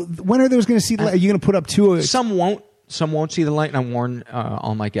 When are those going to see the light? Are you going to put up 2? Some won't. Some won't see the light, and I warn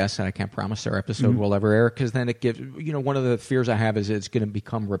all my guests that I can't promise their episode will ever air, because then it gives, one of the fears I have is it's going to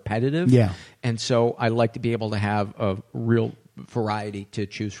become repetitive. Yeah. And so I like to be able to have a real variety to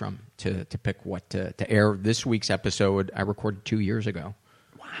choose from to pick what to air. This week's episode I recorded 2 years ago.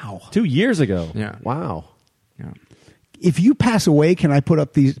 Wow. 2 years ago. Yeah. Wow. Yeah. If you pass away, can I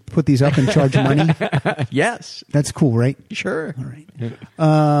put these up and charge money? Yes. That's cool, right? Sure. All right.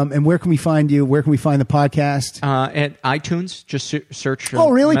 And where can we find you? Where can we find the podcast? At iTunes, just search.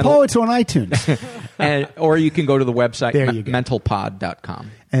 Oh, really, Paul? It's on iTunes. Or you can go to the website, There you go. mentalpod.com.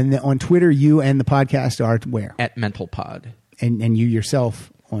 And on Twitter, you and the podcast are where? At mentalpod. And you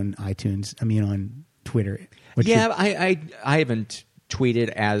yourself on iTunes. I mean, on Twitter. I haven't tweeted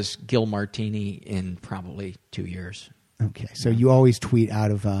as Gil Martini in probably 2 years. Okay, so you always tweet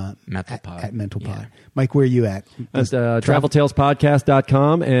out of MentalPod. at MentalPod. Yeah. Mike, where are you at? That's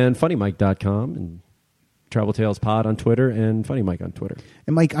TravelTalesPodcast.com and FunnyMike.com. And Travel Tales Pod on Twitter and Funny Mike on Twitter.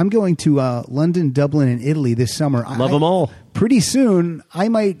 And Mike, I'm going to London, Dublin, and Italy this summer. Love them all. Pretty soon, I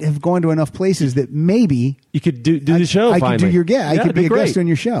might have gone to enough places that maybe you could do the show. I finally. could do your guest. I could be a great. guest on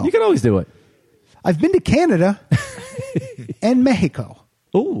your show. You can always do it. I've been to Canada and Mexico.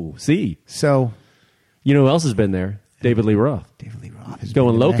 Oh, see. So, you know who else has been there? David Lee Roth. David Lee Roth is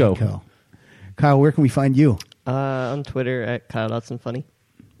going loco. Mexico. Kyle, where can we find you? On Twitter at Kyle.funny.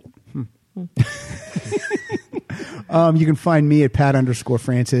 You can find me at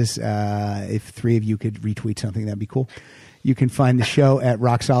Pat_Francis. If three of you could retweet something, that'd be cool. You can find the show at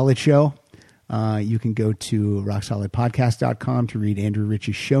Rock Solid Show. You can go to rocksolidpodcast.com to read Andrew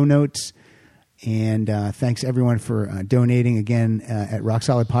Rich's show notes. And thanks everyone for donating. Again, at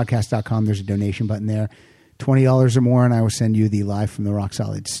rocksolidpodcast.com, there's a donation button there. $20 or more, and I will send you the Live from the Rock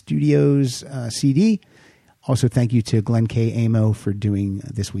Solid Studios CD. Also, thank you to Glenn K. Amo for doing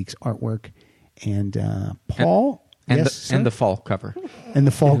this week's artwork. And Paul? And yes, the fall cover. And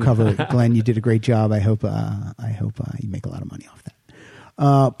the fall cover. Glenn, you did a great job. I hope you make a lot of money off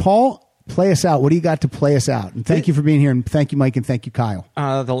that. Paul, play us out. What do you got to play us out? And thank you for being here. And thank you, Mike, and thank you, Kyle.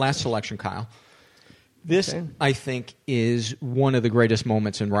 The last selection, Kyle. This, I think, is one of the greatest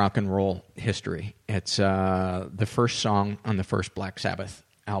moments in rock and roll history. It's the first song on the first Black Sabbath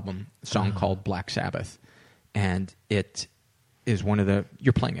album, a song called Black Sabbath. And it is one of the...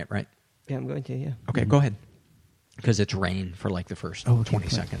 You're playing it, right? Yeah, I'm going to, yeah. Okay, go ahead. Because it's Rain for like the first 20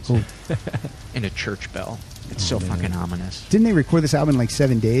 seconds. Cool. In a church bell. It's so fucking ominous. Didn't they record this album in like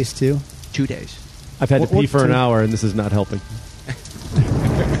 7 days, too? 2 days. I've had to pee for an hour, and this is not helping.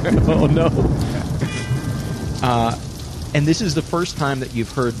 Oh, no. And this is the first time that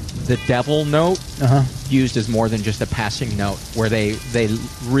you've heard the devil note used as more than just a passing note, where they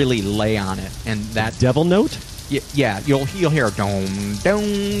really lay on it. And that devil note? Yeah, you'll hear dong,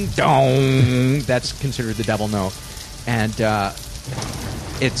 dong, dong. That's considered the devil note. And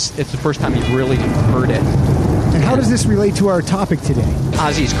it's the first time you've really heard it. And how does this relate to our topic today?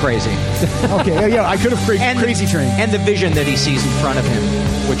 Ozzy's crazy. Okay, yeah, I could have phrased Crazy Train. And the vision that he sees in front of him,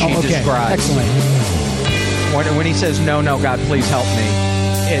 which he describes. Excellent. When he says, no, God, please help me,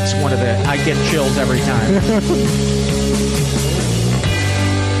 it's one of the... I get chills every time.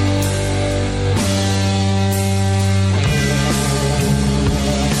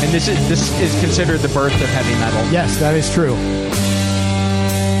 And this is considered the birth of heavy metal. Yes, that is true.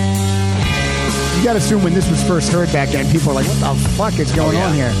 You got to assume when this was first heard back then, people were like, what the fuck is going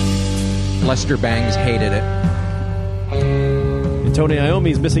on here? Lester Bangs hated it. And Tony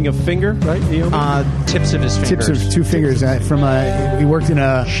Iommi's missing a finger, right? Tips of his fingers. Tips of two fingers. He worked in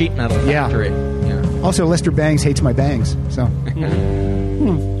a... sheet metal factory. Yeah. Also, Lester Bangs hates my bangs, so...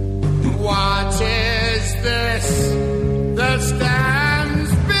 What is this that stands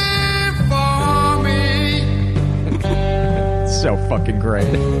before me? So fucking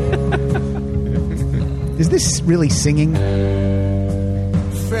great. Is this really singing? Finger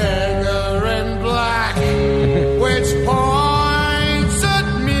in black, which points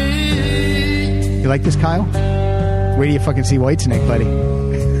at me. You like this, Kyle? Where do you fucking see Whitesnake, buddy?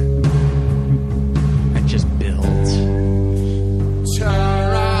 It just builds. Turn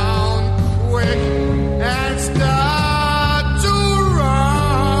around quick and start to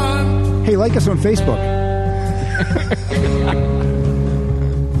run. Hey, like us on Facebook.